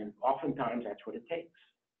 And oftentimes, that's what it takes.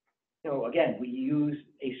 You know, again, we use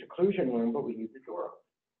a seclusion room, but we use the door open.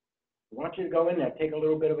 We want you to go in there, take a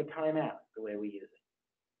little bit of a time out, the way we use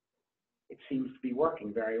it. It seems to be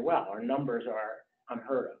working very well. Our numbers are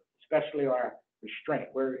unheard of, especially our restraint.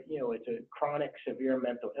 You know, it's a chronic, severe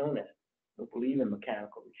mental illness. We believe in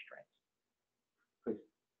mechanical restraints. Because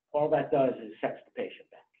all that does is sets the patient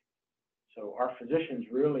back. So our physicians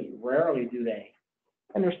really rarely do they.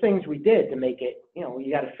 And there's things we did to make it, you know,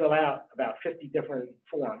 you got to fill out about 50 different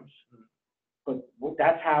forms. But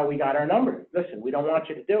that's how we got our numbers. Listen, we don't want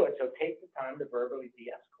you to do it, so take the time to verbally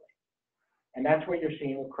de-escalate. And that's what you're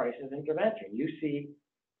seeing with crisis intervention. You see,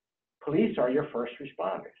 police are your first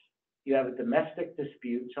responders. You have a domestic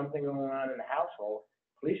dispute, something going on in the household,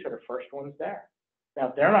 police are the first ones there. Now,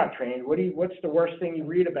 if they're not trained, what's the worst thing you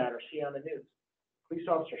read about or see on the news? Police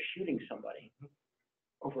officer shooting somebody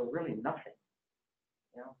over really nothing.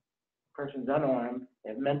 You know, person's unarmed, they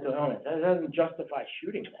have mental illness. That doesn't justify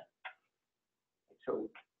shooting them. So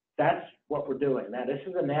that's what we're doing. Now, this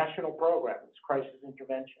is a national program. It's crisis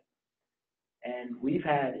intervention. And we've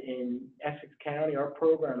had in Essex County, our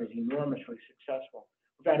program is enormously successful.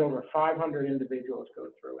 We've had over 500 individuals go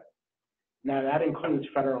through it. Now, that includes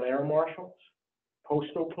federal air marshals,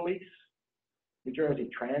 postal police, New Jersey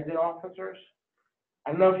transit officers.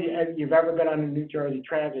 I don't know if you've ever been on a New Jersey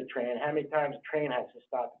transit train, how many times a train has to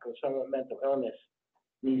stop because someone with mental illness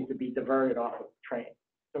needs to be diverted off of the train.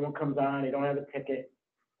 Someone comes on, they don't have a ticket,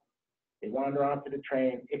 they wander onto the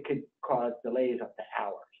train, it could cause delays up to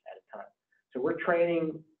hours at a time. So we're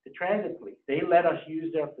training the transit police. They let us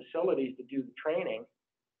use their facilities to do the training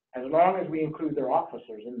as long as we include their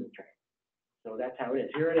officers in the training. So that's how it is.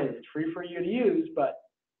 Here it is. It's free for you to use, but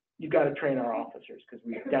you've got to train our officers because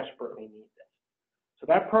we desperately need this. So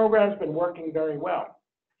that program's been working very well.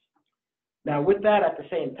 Now, with that, at the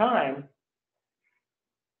same time,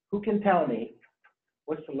 who can tell me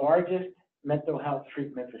what's the largest mental health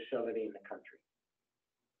treatment facility in the country?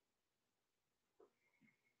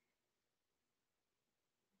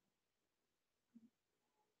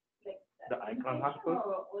 The Icon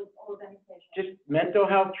Hospital? Or organization? Just mental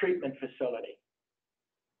health treatment facility.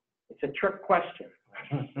 It's a trick question.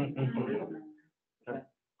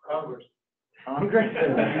 Congress. Congress?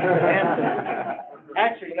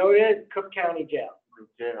 Actually, you know what it is? Cook County Jail.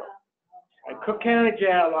 Cook County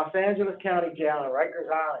Jail, Los Angeles County Jail, and Rikers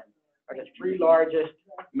Island are the 3 largest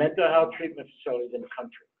mental health treatment facilities in the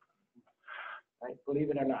country. Right? Believe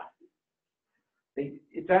it or not.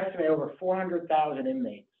 It's estimated over 400,000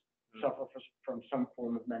 inmates suffer from some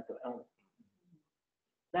form of mental illness.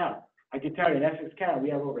 Now, I can tell you in Essex County, we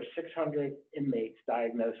have over 600 inmates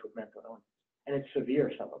diagnosed with mental illness, and it's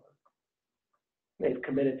severe, some of them. They've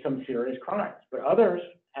committed some serious crimes, but others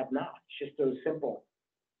have not. It's just those simple.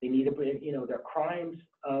 They need to, you know, they're crimes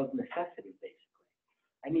of necessity, basically.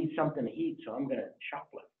 I need something to eat, so I'm going to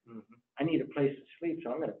shoplift. I need a place to sleep,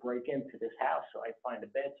 so I'm going to break into this house so I find a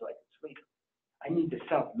bed so I can sleep. I need to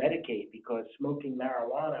self-medicate because smoking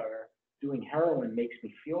marijuana or doing heroin makes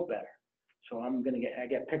me feel better. So I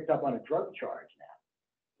get picked up on a drug charge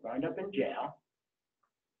now, wind up in jail,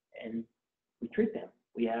 and we treat them.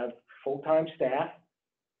 We have full-time staff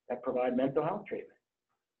that provide mental health treatment.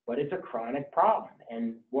 But it's a chronic problem.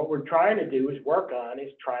 And what we're trying to do is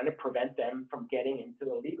trying to prevent them from getting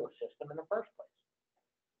into the legal system in the first place.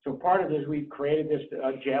 So part of this, we've created this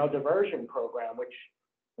jail diversion program, which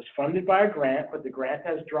was funded by a grant, but the grant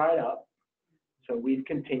has dried up. So we've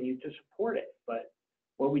continued to support it. But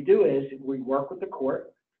what we do is we work with the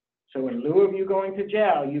court. So in lieu of you going to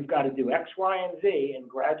jail, you've got to do X, Y, and Z and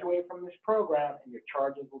graduate from this program, and your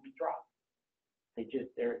charges will be dropped.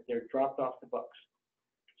 They're dropped off the books.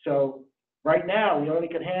 So right now, we only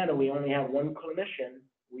have one clinician.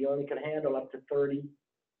 We only can handle up to 30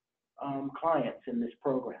 clients in this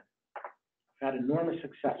program. I've had enormous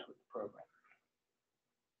success with the program.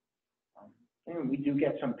 And we do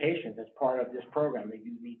get some patients as part of this program. They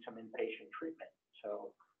do need some inpatient treatment.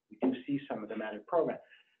 So we do see some of them out of the program.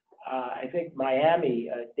 I think Miami,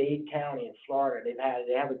 Dade County in Florida,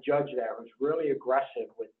 they have a judge there who's really aggressive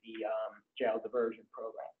with the jail diversion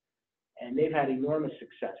program. And they've had enormous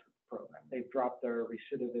success with the program. They've dropped their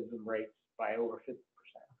recidivism rates by over 50%.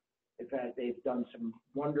 They've done some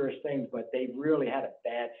wondrous things, but they've really had a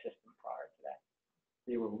bad system prior to that.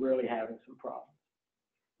 They were really having some problems.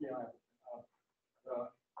 Yeah.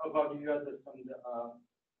 How about you guys,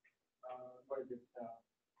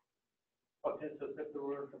 potential sector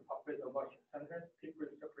to populate about 600 people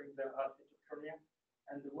suffering the schizophrenia,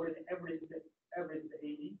 and what is average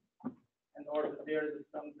age, and or there is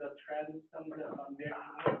some the trend, there.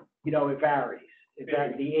 You know, it varies.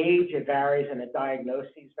 The age, it varies, and the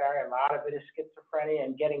diagnoses vary. A lot of it is schizophrenia,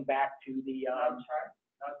 and getting back to the not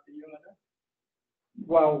the young adult.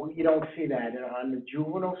 Well, you don't see that on the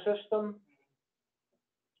juvenile system.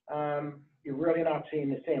 You're really not seeing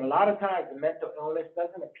the same. A lot of times, the mental illness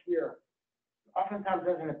oftentimes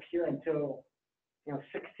doesn't appear until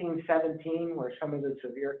 16, 17, where some of the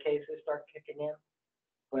severe cases start kicking in.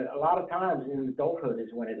 But a lot of times in adulthood is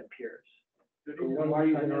when it appears, for one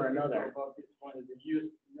reason or another. About this one is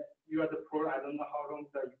you are the pro. I don't know how long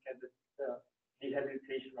you get the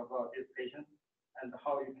rehabilitation about this patient, and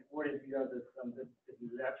what is the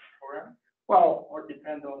left program? Well, or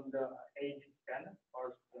depend on the age span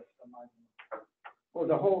or some. Well,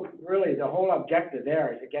 the whole objective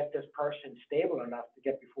there is to get this person stable enough to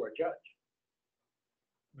get before a judge.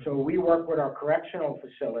 So we work with our correctional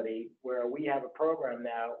facility where we have a program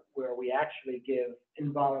now where we actually give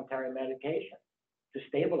involuntary medication to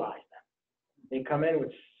stabilize them. They come in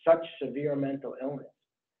with such severe mental illness.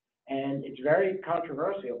 And it's very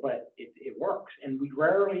controversial, but it works. And we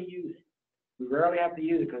rarely use it. We rarely have to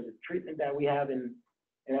use it because the treatment that we have in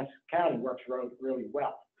Essex County works really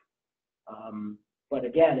well. But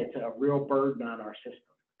again, it's a real burden on our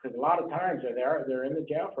system because a lot of times they're in the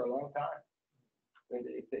jail for a long time.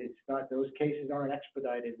 It's not, those cases aren't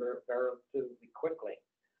expedited relatively quickly.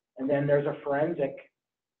 And then there's a forensic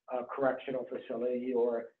correctional facility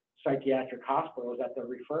or psychiatric hospitals that they're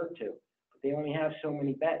referred to, but they only have so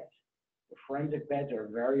many beds. The forensic beds are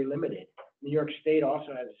very limited. New York State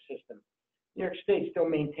also has a system. New York State still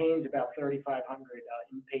maintains about 3,500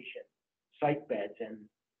 inpatient psych beds, and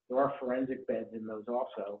there are forensic beds in those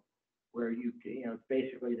also, where it's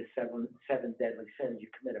basically the seven deadly sins. You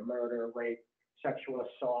commit a murder, rape, sexual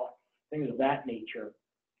assault, things of that nature.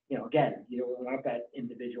 Again, you don't want that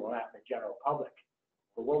individual out in the general public.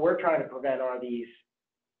 But what we're trying to prevent are these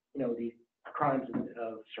crimes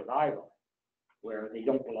of survival, where they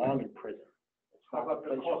don't belong in prison. How about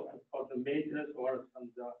the cost of the maintenance or some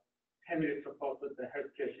family support with the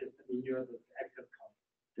healthcare system in your access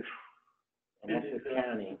county? In Essex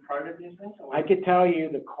County. Private insurance? I could tell you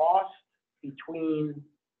the cost between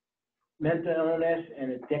mental illness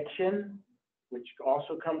and addiction, which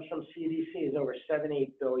also comes from CDC, is over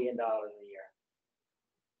 $7-8 billion a year,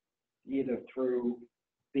 either through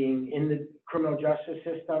being in the criminal justice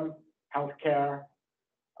system, healthcare,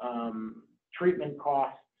 treatment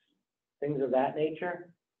costs, things of that nature.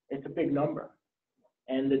 It's a big number.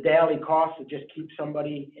 And the daily cost to just keep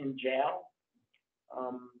somebody in jail,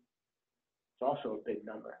 it's also a big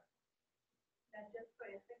number. That's just for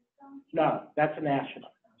your system? No, that's a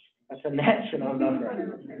national. That's a national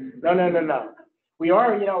number. No. We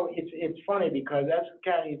are, it's funny because Essex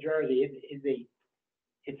County, New Jersey,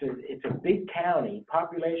 it's a big county.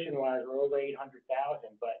 Population-wise, we're over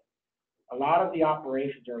 800,000, but a lot of the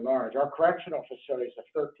operations are large. Our correctional facility is the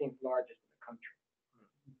 13th largest in the country.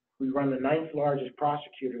 We run the 9th largest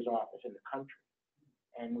prosecutor's office in the country.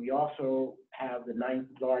 And we also have the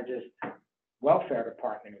 9th largest welfare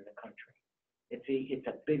department in the country. It's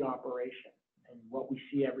a big operation, and what we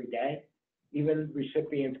see every day, even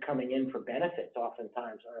recipients coming in for benefits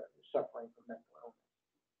oftentimes are suffering from mental illness.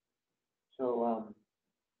 So,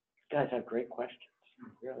 you guys have great questions.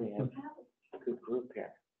 You really have a good group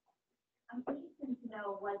here. I'm interested to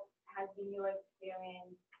know what has been your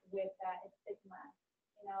experience with stigma,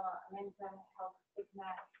 mental health stigma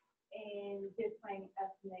in different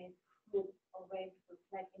ethnic groups or race groups,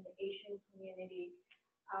 like in the Asian community.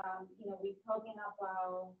 We're talking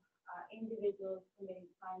about individuals committing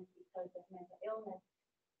crimes because of mental illness,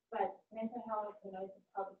 but mental health, is a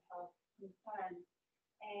public health concern.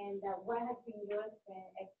 And what has been your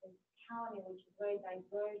experience in Essex County, which is a very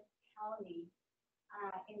diverse county,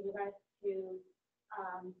 in regards to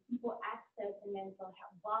people accessing mental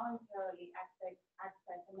health, voluntarily access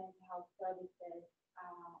mental health services,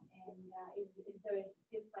 and is there a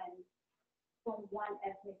difference from one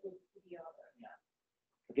ethnic group to the other? Yeah.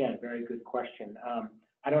 Again, very good question.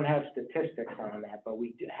 I don't have statistics on that, but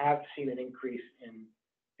we have seen an increase in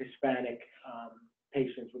Hispanic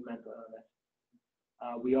patients with mental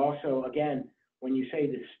illness. We also, again, when you say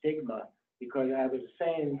the stigma, because I was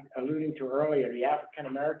alluding to earlier, the African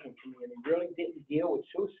American community really didn't deal with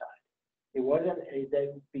suicide. It wasn't,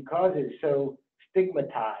 because it's so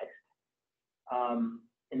stigmatized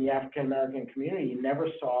in the African American community, you never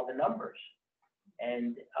saw the numbers.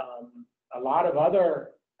 And a lot of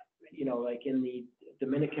other, like in the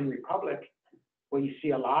Dominican Republic, where you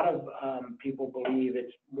see a lot of people believe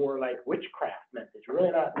it's more like witchcraft. It's really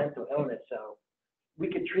not mental illness, so we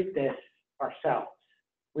could treat this ourselves.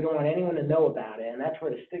 We don't want anyone to know about it, and that's where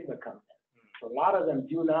the stigma comes in. So a lot of them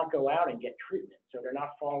do not go out and get treatment, so they're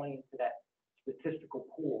not falling into that statistical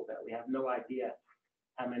pool that we have no idea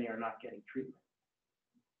how many are not getting treatment.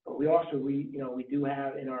 But we also, we do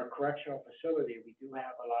have in our correctional facility, we do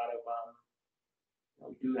have a lot of,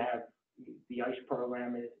 we do have the ICE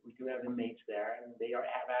program, we do have inmates there, and they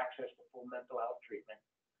have access to full mental health treatment,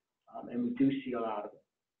 and we do see a lot of it.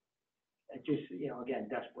 It just, again,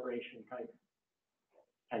 desperation type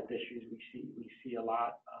issues we see a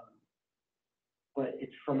lot, but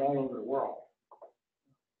it's from all over the world.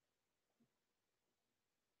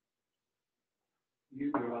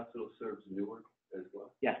 Your hospital serves Newark as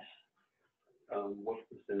well? Yes. What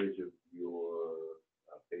percentage of your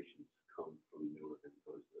patients come from Newark as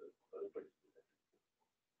opposed to other places?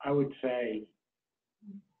 I would say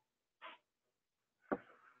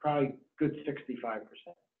probably good 65%.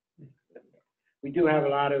 We do have a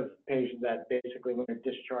lot of patients that basically, when they're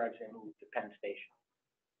discharged, they move to Penn Station.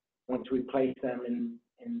 Once we place them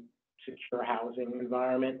in secure housing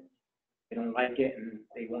environment, they don't like it and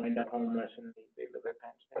they wind up homeless and they live at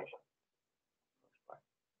Penn Station.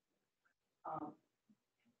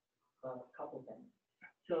 A couple things.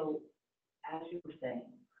 So, as you were saying,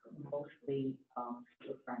 mostly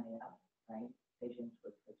schizophrenia, right? Patients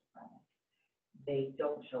with schizophrenia. They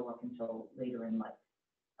don't show up until later in life,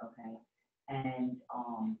 okay? And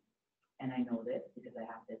I know this because I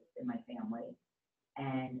have this in my family.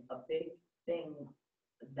 And a big thing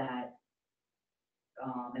that,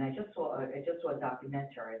 and I just saw a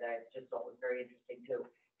documentary that I just thought was very interesting too,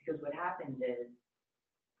 because what happens is,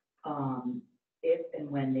 if and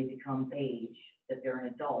when they become age, that they're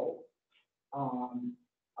an adult,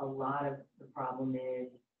 a lot of the problem is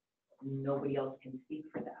nobody else can speak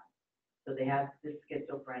for them. So they have this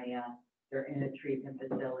schizophrenia, they're in a treatment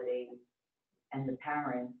facility, and the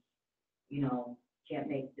parents, can't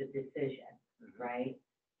make the decision, right?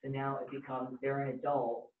 So now it becomes they're an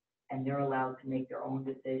adult and they're allowed to make their own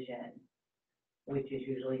decision, which is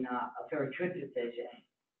usually not a very good decision.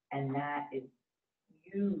 And that is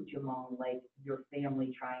huge among like your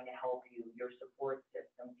family trying to help you, your support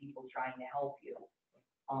system, people trying to help you.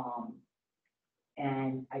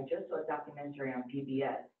 And I just saw a documentary on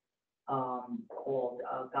PBS called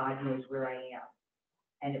God Knows Where I Am.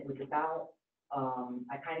 And it was about,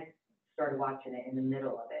 I kind of started watching it in the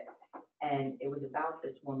middle of it. And it was about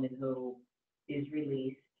this woman who is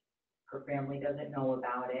released. Her family doesn't know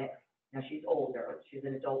about it. Now she's older, she's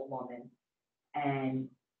an adult woman. And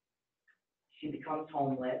she becomes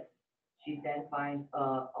homeless. She then finds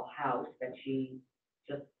a house that she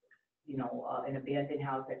just, an abandoned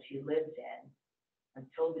house that she lives in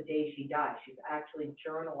until the day she dies. She actually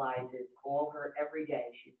journalizes all her every day.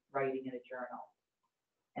 She's writing in a journal.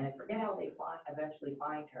 And I forget how they eventually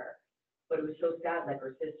find her. But it was so sad, like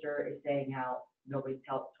her sister is saying how nobody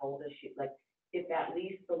told us. If at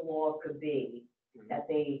least the law could be that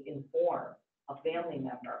they inform a family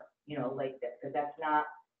member, like that, because that's not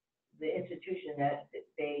the institution that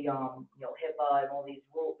they, HIPAA and all these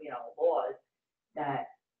rules, laws that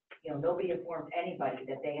you know, nobody informed anybody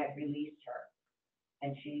that they had released her.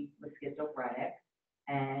 And she was schizophrenic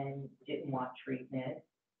and didn't want treatment.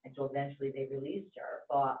 And so eventually they released her,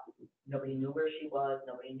 but nobody knew where she was,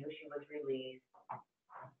 nobody knew she was released.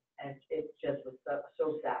 And it just was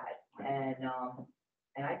so sad.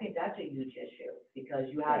 And I think that's a huge issue, because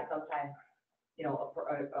you have sometimes, you know,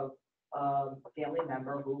 a family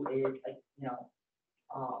member who is, like, you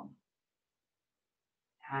know,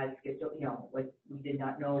 has schizo, you know, like, we did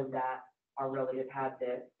not know that our relative had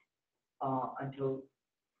this, until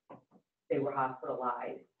they were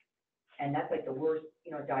hospitalized. And that's like the worst,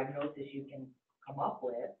 you know, diagnosis you can come up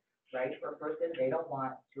with, right? For a person, they don't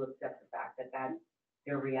want to accept the fact that that's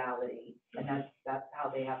their reality, and that's how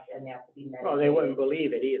they have to, and they have to be medicated. Well, they wouldn't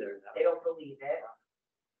believe it either, though. They don't believe it,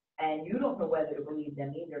 and you don't know whether to believe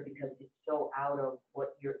them either, because it's so out of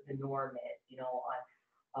what the norm is, you know,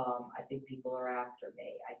 I think people are after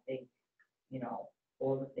me, I think, you know,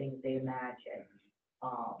 all the things they imagine.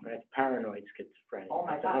 That's paranoid schizophrenia. Oh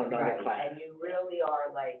my That's a whole God, nother right, class. and you really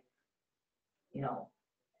are like, you know,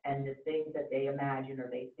 and the things that they imagine or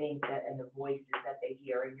they think that, and the voices that they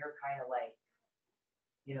hear, and you're kind of like,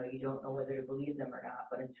 you know, you don't know whether to believe them or not,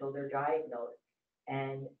 but until they're diagnosed,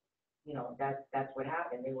 and, you know, that's what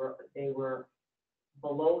happened. They were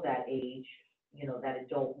below that age, you know, that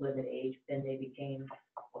adult limit age, then they became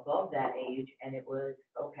above that age, and it was,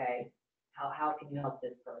 okay, how can you help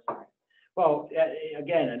this person? Well,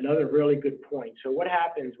 again, another really good point. So what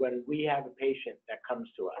happens when we have a patient that comes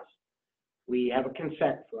to us? We have a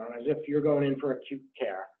consent form, as if you're going in for acute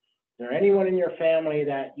care. Is there anyone in your family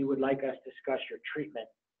that you would like us to discuss your treatment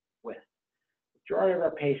with? The majority of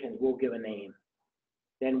our patients will give a name.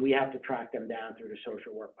 Then we have to track them down through the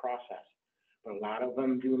social work process. But a lot of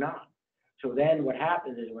them do not. So then what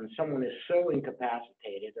happens is when someone is so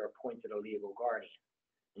incapacitated, they're appointed a legal guardian.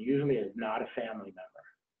 Usually it's not a family member.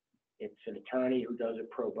 It's an attorney who does it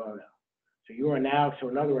pro bono. So you are now, so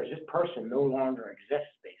in other words, this person no longer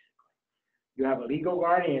exists, basically. You have a legal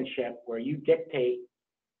guardianship where you dictate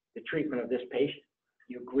the treatment of this patient.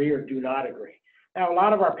 You agree or do not agree. Now, a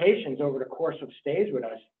lot of our patients over the course of stays with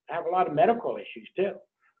us have a lot of medical issues too.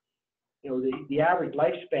 You know, the average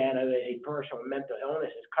lifespan of a person with mental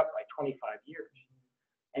illness is cut by 25 years.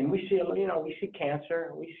 And we see, you know, we see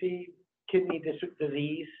cancer, we see kidney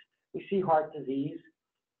disease, we see heart disease.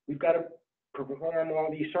 We've got to perform all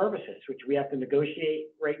these services, which we have to negotiate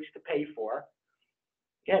rates to pay for.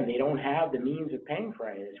 Again, they don't have the means of paying for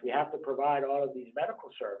any of this. We have to provide all of these medical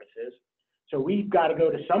services. So we've got to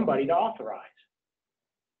go to somebody to authorize.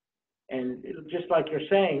 And just like you're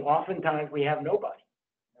saying, oftentimes we have nobody.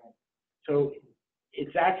 So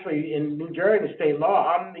it's actually in New Jersey state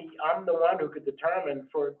law, I'm the one who could determine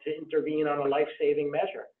to intervene on a life-saving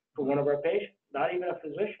measure for one of our patients, not even a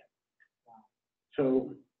physician.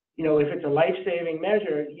 So, you know, if it's a life-saving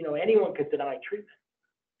measure, you know, anyone could deny treatment.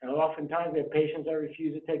 And oftentimes we have patients that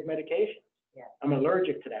refuse to take medication. Yeah. I'm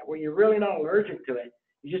allergic to that. Well, you're really not allergic to it.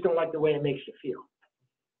 You just don't like the way it makes you feel.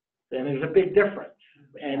 And there's a big difference.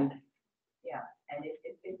 And yeah, and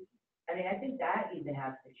I mean, I think that even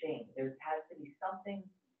has to change. There has to be something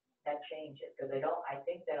that changes, because I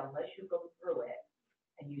think that unless you go through it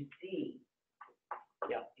and you see,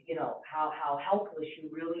 you know, how helpless you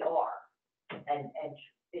really are, and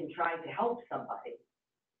in trying to help somebody,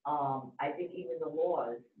 I think even the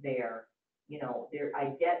laws there, you know,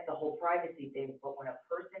 I get the whole privacy thing, but when a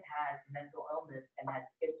person has mental illness and has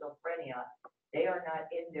schizophrenia, they are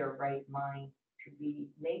not in their right mind to be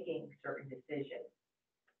making certain decisions.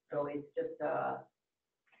 So it's just,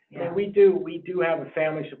 and we do have a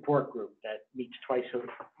family support group that meets twice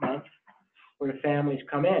a month where the families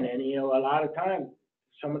come in, and, you know, a lot of times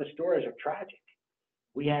some of the stories are tragic.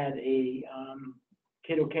 We had a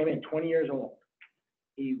kid who came in 20 years old.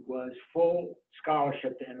 He was full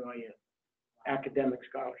scholarship to NYU, academic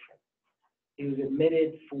scholarship. He was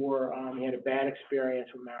admitted for, he had a bad experience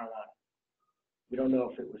with marijuana. We don't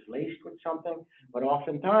know if it was laced with something, but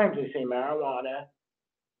oftentimes they say marijuana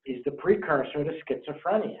is the precursor to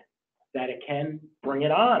schizophrenia, that it can bring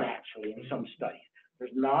it on, actually, in some studies.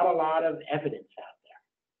 There's not a lot of evidence out there.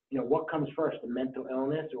 You know, what comes first, the mental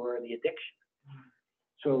illness or the addiction?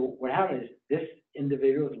 So what happened is this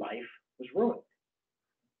individual's life was ruined.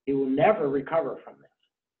 He will never recover from this.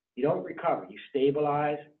 You don't recover. You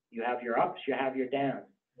stabilize. You have your ups. You have your downs.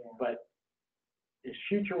 Yeah. But his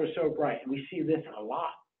future was so bright, and we see this a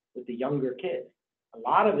lot with the younger kids. A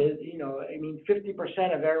lot of it, you know, I mean,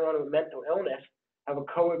 50% of everyone with mental illness have a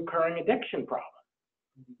co-occurring addiction problem.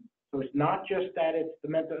 Mm-hmm. So it's not just that it's the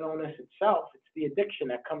mental illness itself, it's the addiction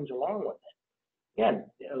that comes along with it. Again,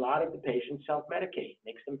 a lot of the patients self-medicate,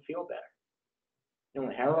 makes them feel better. You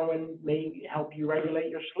know, heroin may help you regulate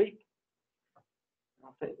your sleep.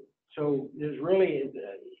 So there's really,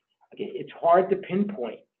 it's hard to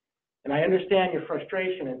pinpoint. And I understand your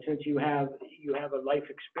frustration, and since you have a life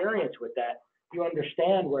experience with that, you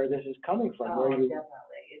understand where this is coming from, Oh, where you. definitely.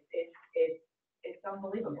 It's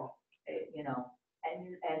unbelievable, you know,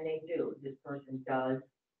 and they do. This person does,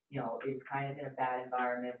 you know, is kind of in a bad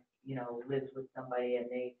environment, you know, lives with somebody and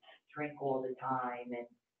they drink all the time and,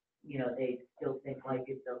 you know, they still think like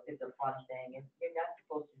it's a fun thing. And you're not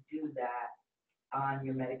supposed to do that on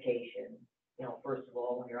your medication, you know, first of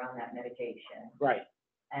all, when you're on that medication. Right.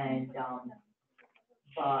 And,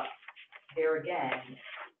 but there again,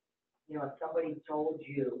 you know, if somebody told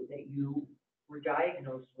you that you were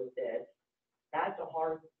diagnosed with this, that's a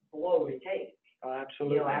hard blow to take. Oh,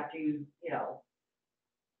 absolutely. You know, after you know,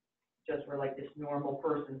 just were like this normal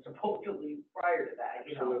person supposedly prior to that,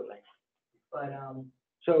 you know. Absolutely. But,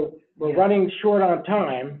 So we're Yeah. running short on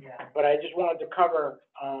time, yeah. but I just wanted to cover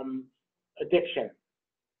addiction.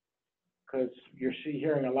 Because you're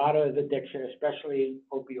hearing a lot of addiction, especially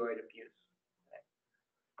opioid abuse.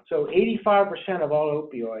 So 85% of all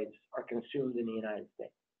opioids are consumed in the United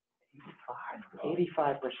States.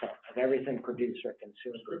 85% of everything produced or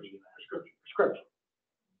consumed in the U.S. Prescription.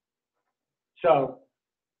 So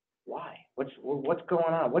why? What's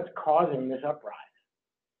going on? What's causing this uprise?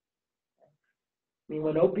 I mean,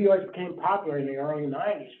 when opioids became popular in the early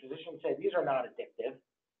 90s, physicians said, these are not addictive.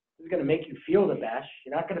 This is going to make you feel the best.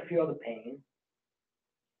 You're not going to feel the pain.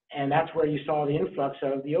 And that's where you saw the influx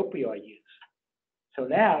of the opioid use. So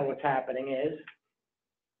now what's happening is,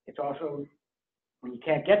 it's also, when you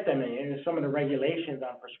can't get them in, some of the regulations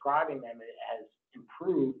on prescribing them has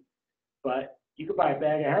improved, but you could buy a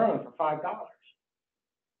bag of heroin for $5.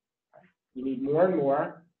 You need more and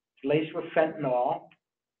more. It's laced with fentanyl.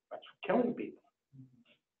 That's killing people.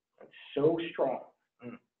 It's so strong,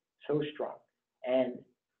 so strong. And,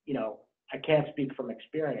 you know, I can't speak from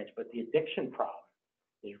experience, but the addiction problem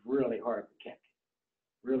is really hard to kick,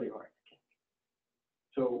 really hard to kick.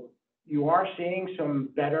 So you are seeing some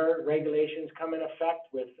better regulations come in effect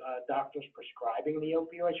with doctors prescribing the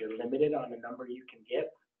opioids. You're limited on the number you can give.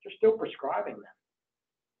 They're still prescribing them.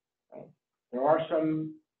 Right? There are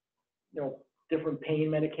some, you know, different pain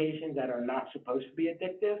medications that are not supposed to be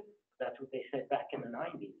addictive. That's what they said back in the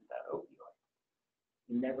 90s about opioids.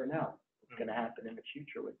 You never know what's going to happen in the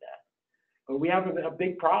future with that. But we have a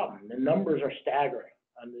big problem. The numbers are staggering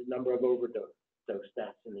on the number of overdose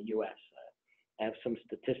deaths in the U.S. I have some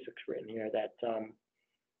statistics written here that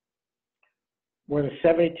more than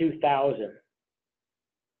 72,000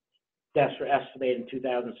 deaths were estimated in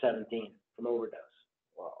 2017 from overdose.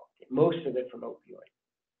 Wow. Most of it from opioid.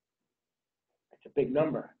 That's a big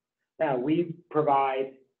number. Now, we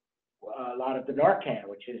provide a lot of the Narcan,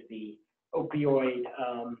 which is the opioid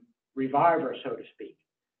reviver, so to speak.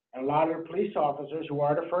 And a lot of the police officers who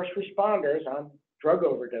are the first responders on drug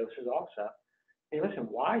overdoses also, hey, listen,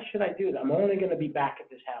 why should I do that? I'm only going to be back at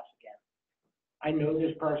this house again. I know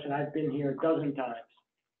this person. I've been here a dozen times.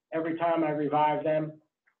 Every time I revive them,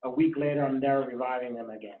 a week later, I'm there reviving them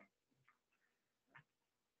again.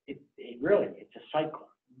 It really, it's a cycle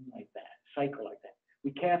like that.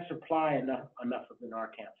 We can't supply enough of the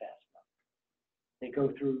Narcan fast enough. They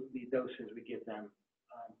go through the doses we give them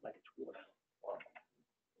like it's water.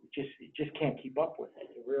 It just can't keep up with it.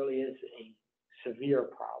 It really is a severe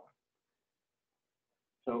problem.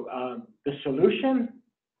 So the solution,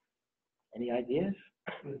 any ideas?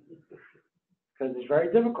 Because it's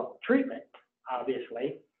very difficult. Treatment,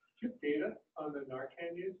 obviously. Do you have data on the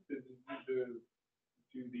Narcan use?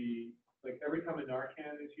 Like every time a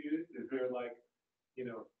Narcan is used, is there like, you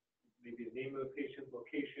know, maybe a name of the patient,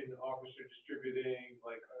 location, officer distributing,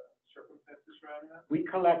 like circumstances around that? We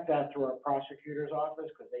collect that through our prosecutor's office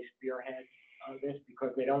because they spearhead this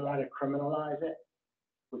because they don't want to criminalize it,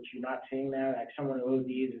 which you're not seeing now. Like someone who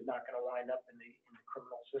ODs is not going to wind up in the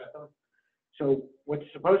criminal system. So what's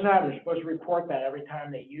supposed to happen, they're supposed to report that every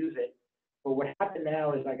time they use it. But what happened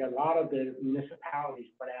now is like a lot of the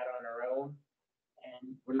municipalities put out on their own,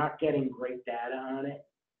 and we're not getting great data on it.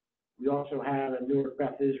 We also have a Newark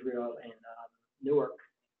Beth Israel in Newark,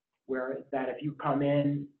 where that if you come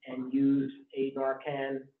in and use a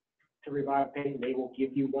Narcan to revive a patient, they will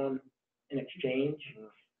give you one in exchange.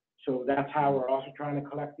 So that's how we're also trying to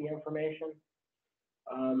collect the information.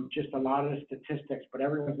 Just a lot of the statistics, but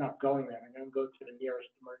everyone's not going there. They're going to go to the nearest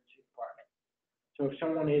emergency department. So if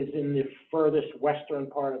someone is in the furthest western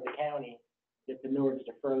part of the county, if the Newark's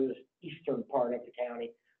the furthest eastern part of the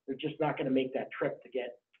county, they're just not going to make that trip to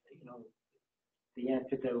get, you know, the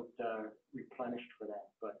antidote replenished for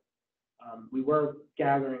that. But we were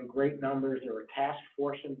gathering great numbers. There were a task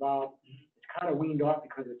force involved. It's kind of weaned off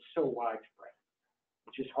because it's so widespread.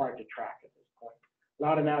 It's just hard to track at this point. A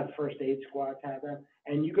lot of now the first aid squads have them,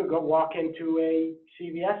 and you could go walk into a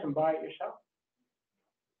CVS and buy it yourself.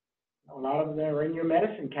 A lot of them are in your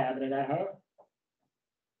medicine cabinet at home.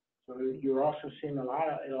 So you're also seeing a lot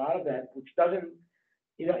of that, which doesn't,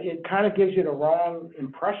 you know, it kind of gives you the wrong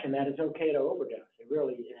impression that it's okay to overdose. It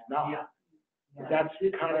really is not. Yeah. That's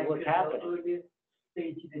kind of what's happening. Early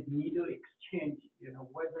stage, the needle exchange, you know,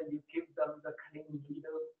 whether you give them the clean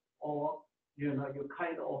needle or, you know, you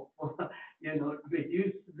kind of, you know,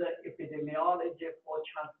 reduce the epidemiology for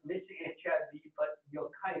transmitting HIV, but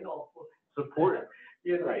you're kind of Support it.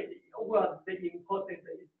 you know, Right. well, the important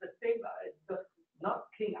is the same, not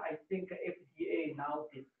thing I think FDA now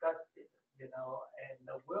discussed it, you know,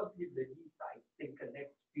 and will be released, I think, the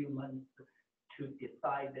next few months to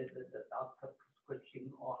decide the doctor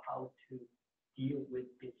prescription or how to deal with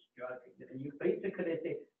this drug. And you basically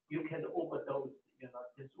say you can overdose, you know,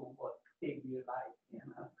 this will save your life, you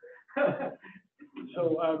know.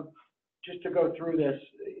 So just to go through this,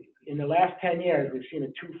 in the last 10 years, we've seen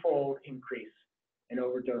a twofold increase in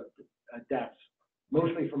overdose deaths,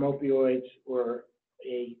 mostly from opioids or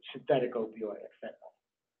a synthetic opioid, like fentanyl.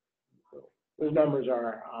 So those numbers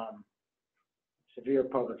are severe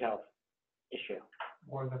public health issue.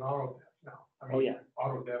 More than auto deaths now. I Oh, mean, yeah.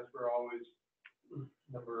 auto deaths were always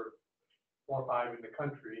number 4 or 5 in the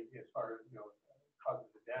country as far as, you know,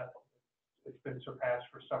 causes of death. It's been surpassed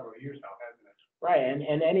for several years now, hasn't it? Right,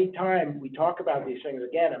 and any time we talk about these things,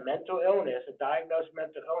 again, a mental illness, a diagnosed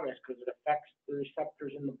mental illness, because it affects the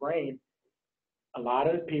receptors in the brain, a lot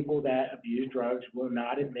of the people that abuse drugs will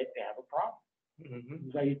not admit they have a problem. Mm-hmm.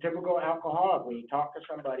 So your typical alcoholic, when you talk to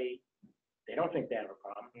somebody, they don't think they have a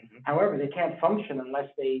problem. Mm-hmm. However, they can't function unless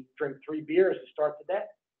they drink 3 beers to start the day.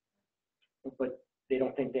 But they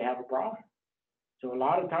don't think they have a problem. So a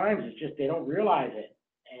lot of times it's just they don't realize it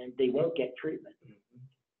and they won't get treatment.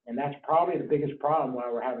 And that's probably the biggest problem why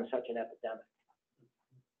we're having such an epidemic.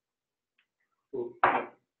 Well,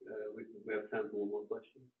 we have time for one more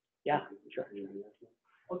question. Yeah, sure.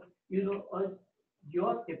 Okay, you know,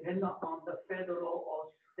 yours depend on the federal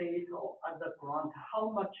or state or other grant, how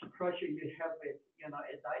much pressure you have it, you know,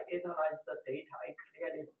 as I analyze the data, I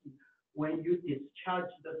clearly see when you discharge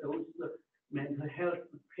those mental health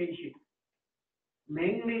patients,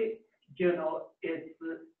 mainly, you know, it's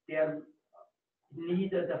their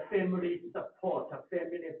need the family support, a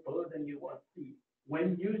family burden you will see.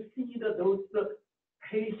 When you see those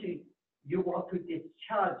patients, you want to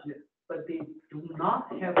discharge, but they do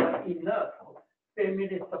not have enough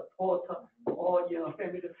family support or, you know,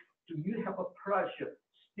 family, do you have a pressure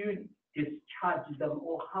still discharge them,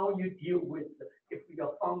 or how you deal with if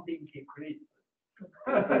your funding decreases?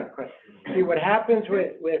 See, what happens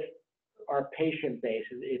with our patient base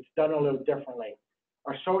is it's done a little differently.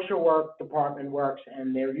 Our social work department works,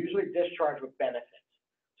 and they're usually discharged with benefits.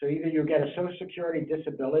 So either you get a Social Security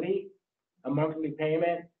disability, a monthly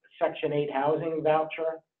payment, Section 8 housing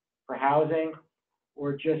voucher for housing,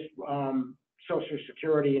 or just Social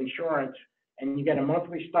Security insurance, and you get a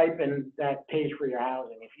monthly stipend that pays for your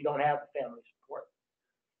housing if you don't have the family support.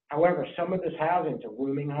 However, some of this housing is a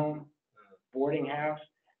rooming home, boarding house,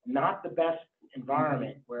 not the best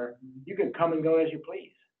environment where you can come and go as you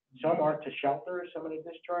please. Some are to shelters, some of the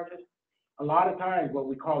discharges. A lot of times what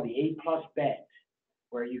we call the A+ beds,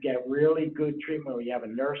 where you get really good treatment, where you have a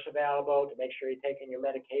nurse available to make sure you're taking your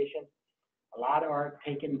medication. A lot are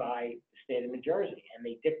taken by the state of New Jersey, and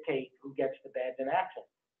they dictate who gets the beds and access.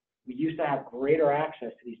 We used to have greater access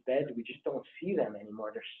to these beds. We just don't see them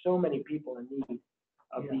anymore. There's so many people in need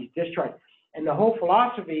of these discharges. And the whole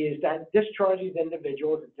philosophy is that discharge these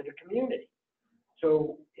individuals into the community.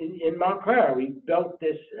 So in Montclair, we built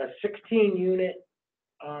this 16-unit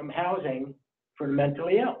housing for the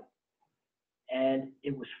mentally ill. And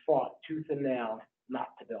it was fought tooth and nail not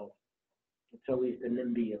to build it. It's always the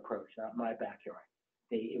NYMC approach, not my backyard.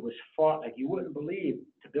 It was fought like you wouldn't believe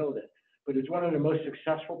to build it. But it's one of the most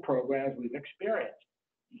successful programs we've experienced.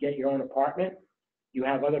 You get your own apartment. You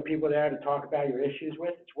have other people there to talk about your issues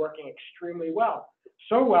with. It's working extremely well.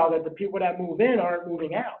 So well that the people that move in aren't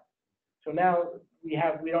moving out. So now we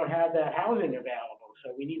don't have that housing available,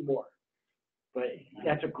 so we need more. But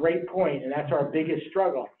that's a great point, and that's our biggest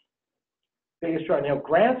struggle. Now,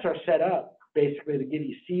 grants are set up basically to give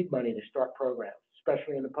you seed money to start programs,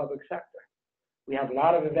 especially in the public sector. We have a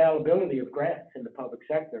lot of availability of grants in the public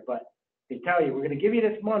sector, but they tell you, we're going to give you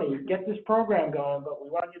this money, get this program going, but we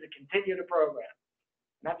want you to continue the program.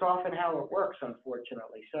 And that's often how it works,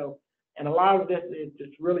 unfortunately. So, and a lot of this is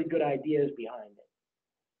just really good ideas behind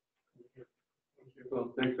it.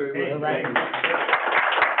 Well, thanks very Hey, much. right.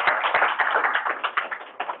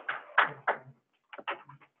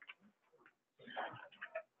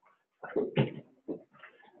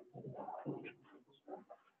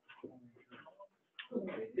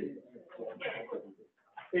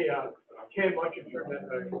 Hey, Ken, why don't you turn that,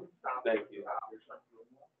 Thanks.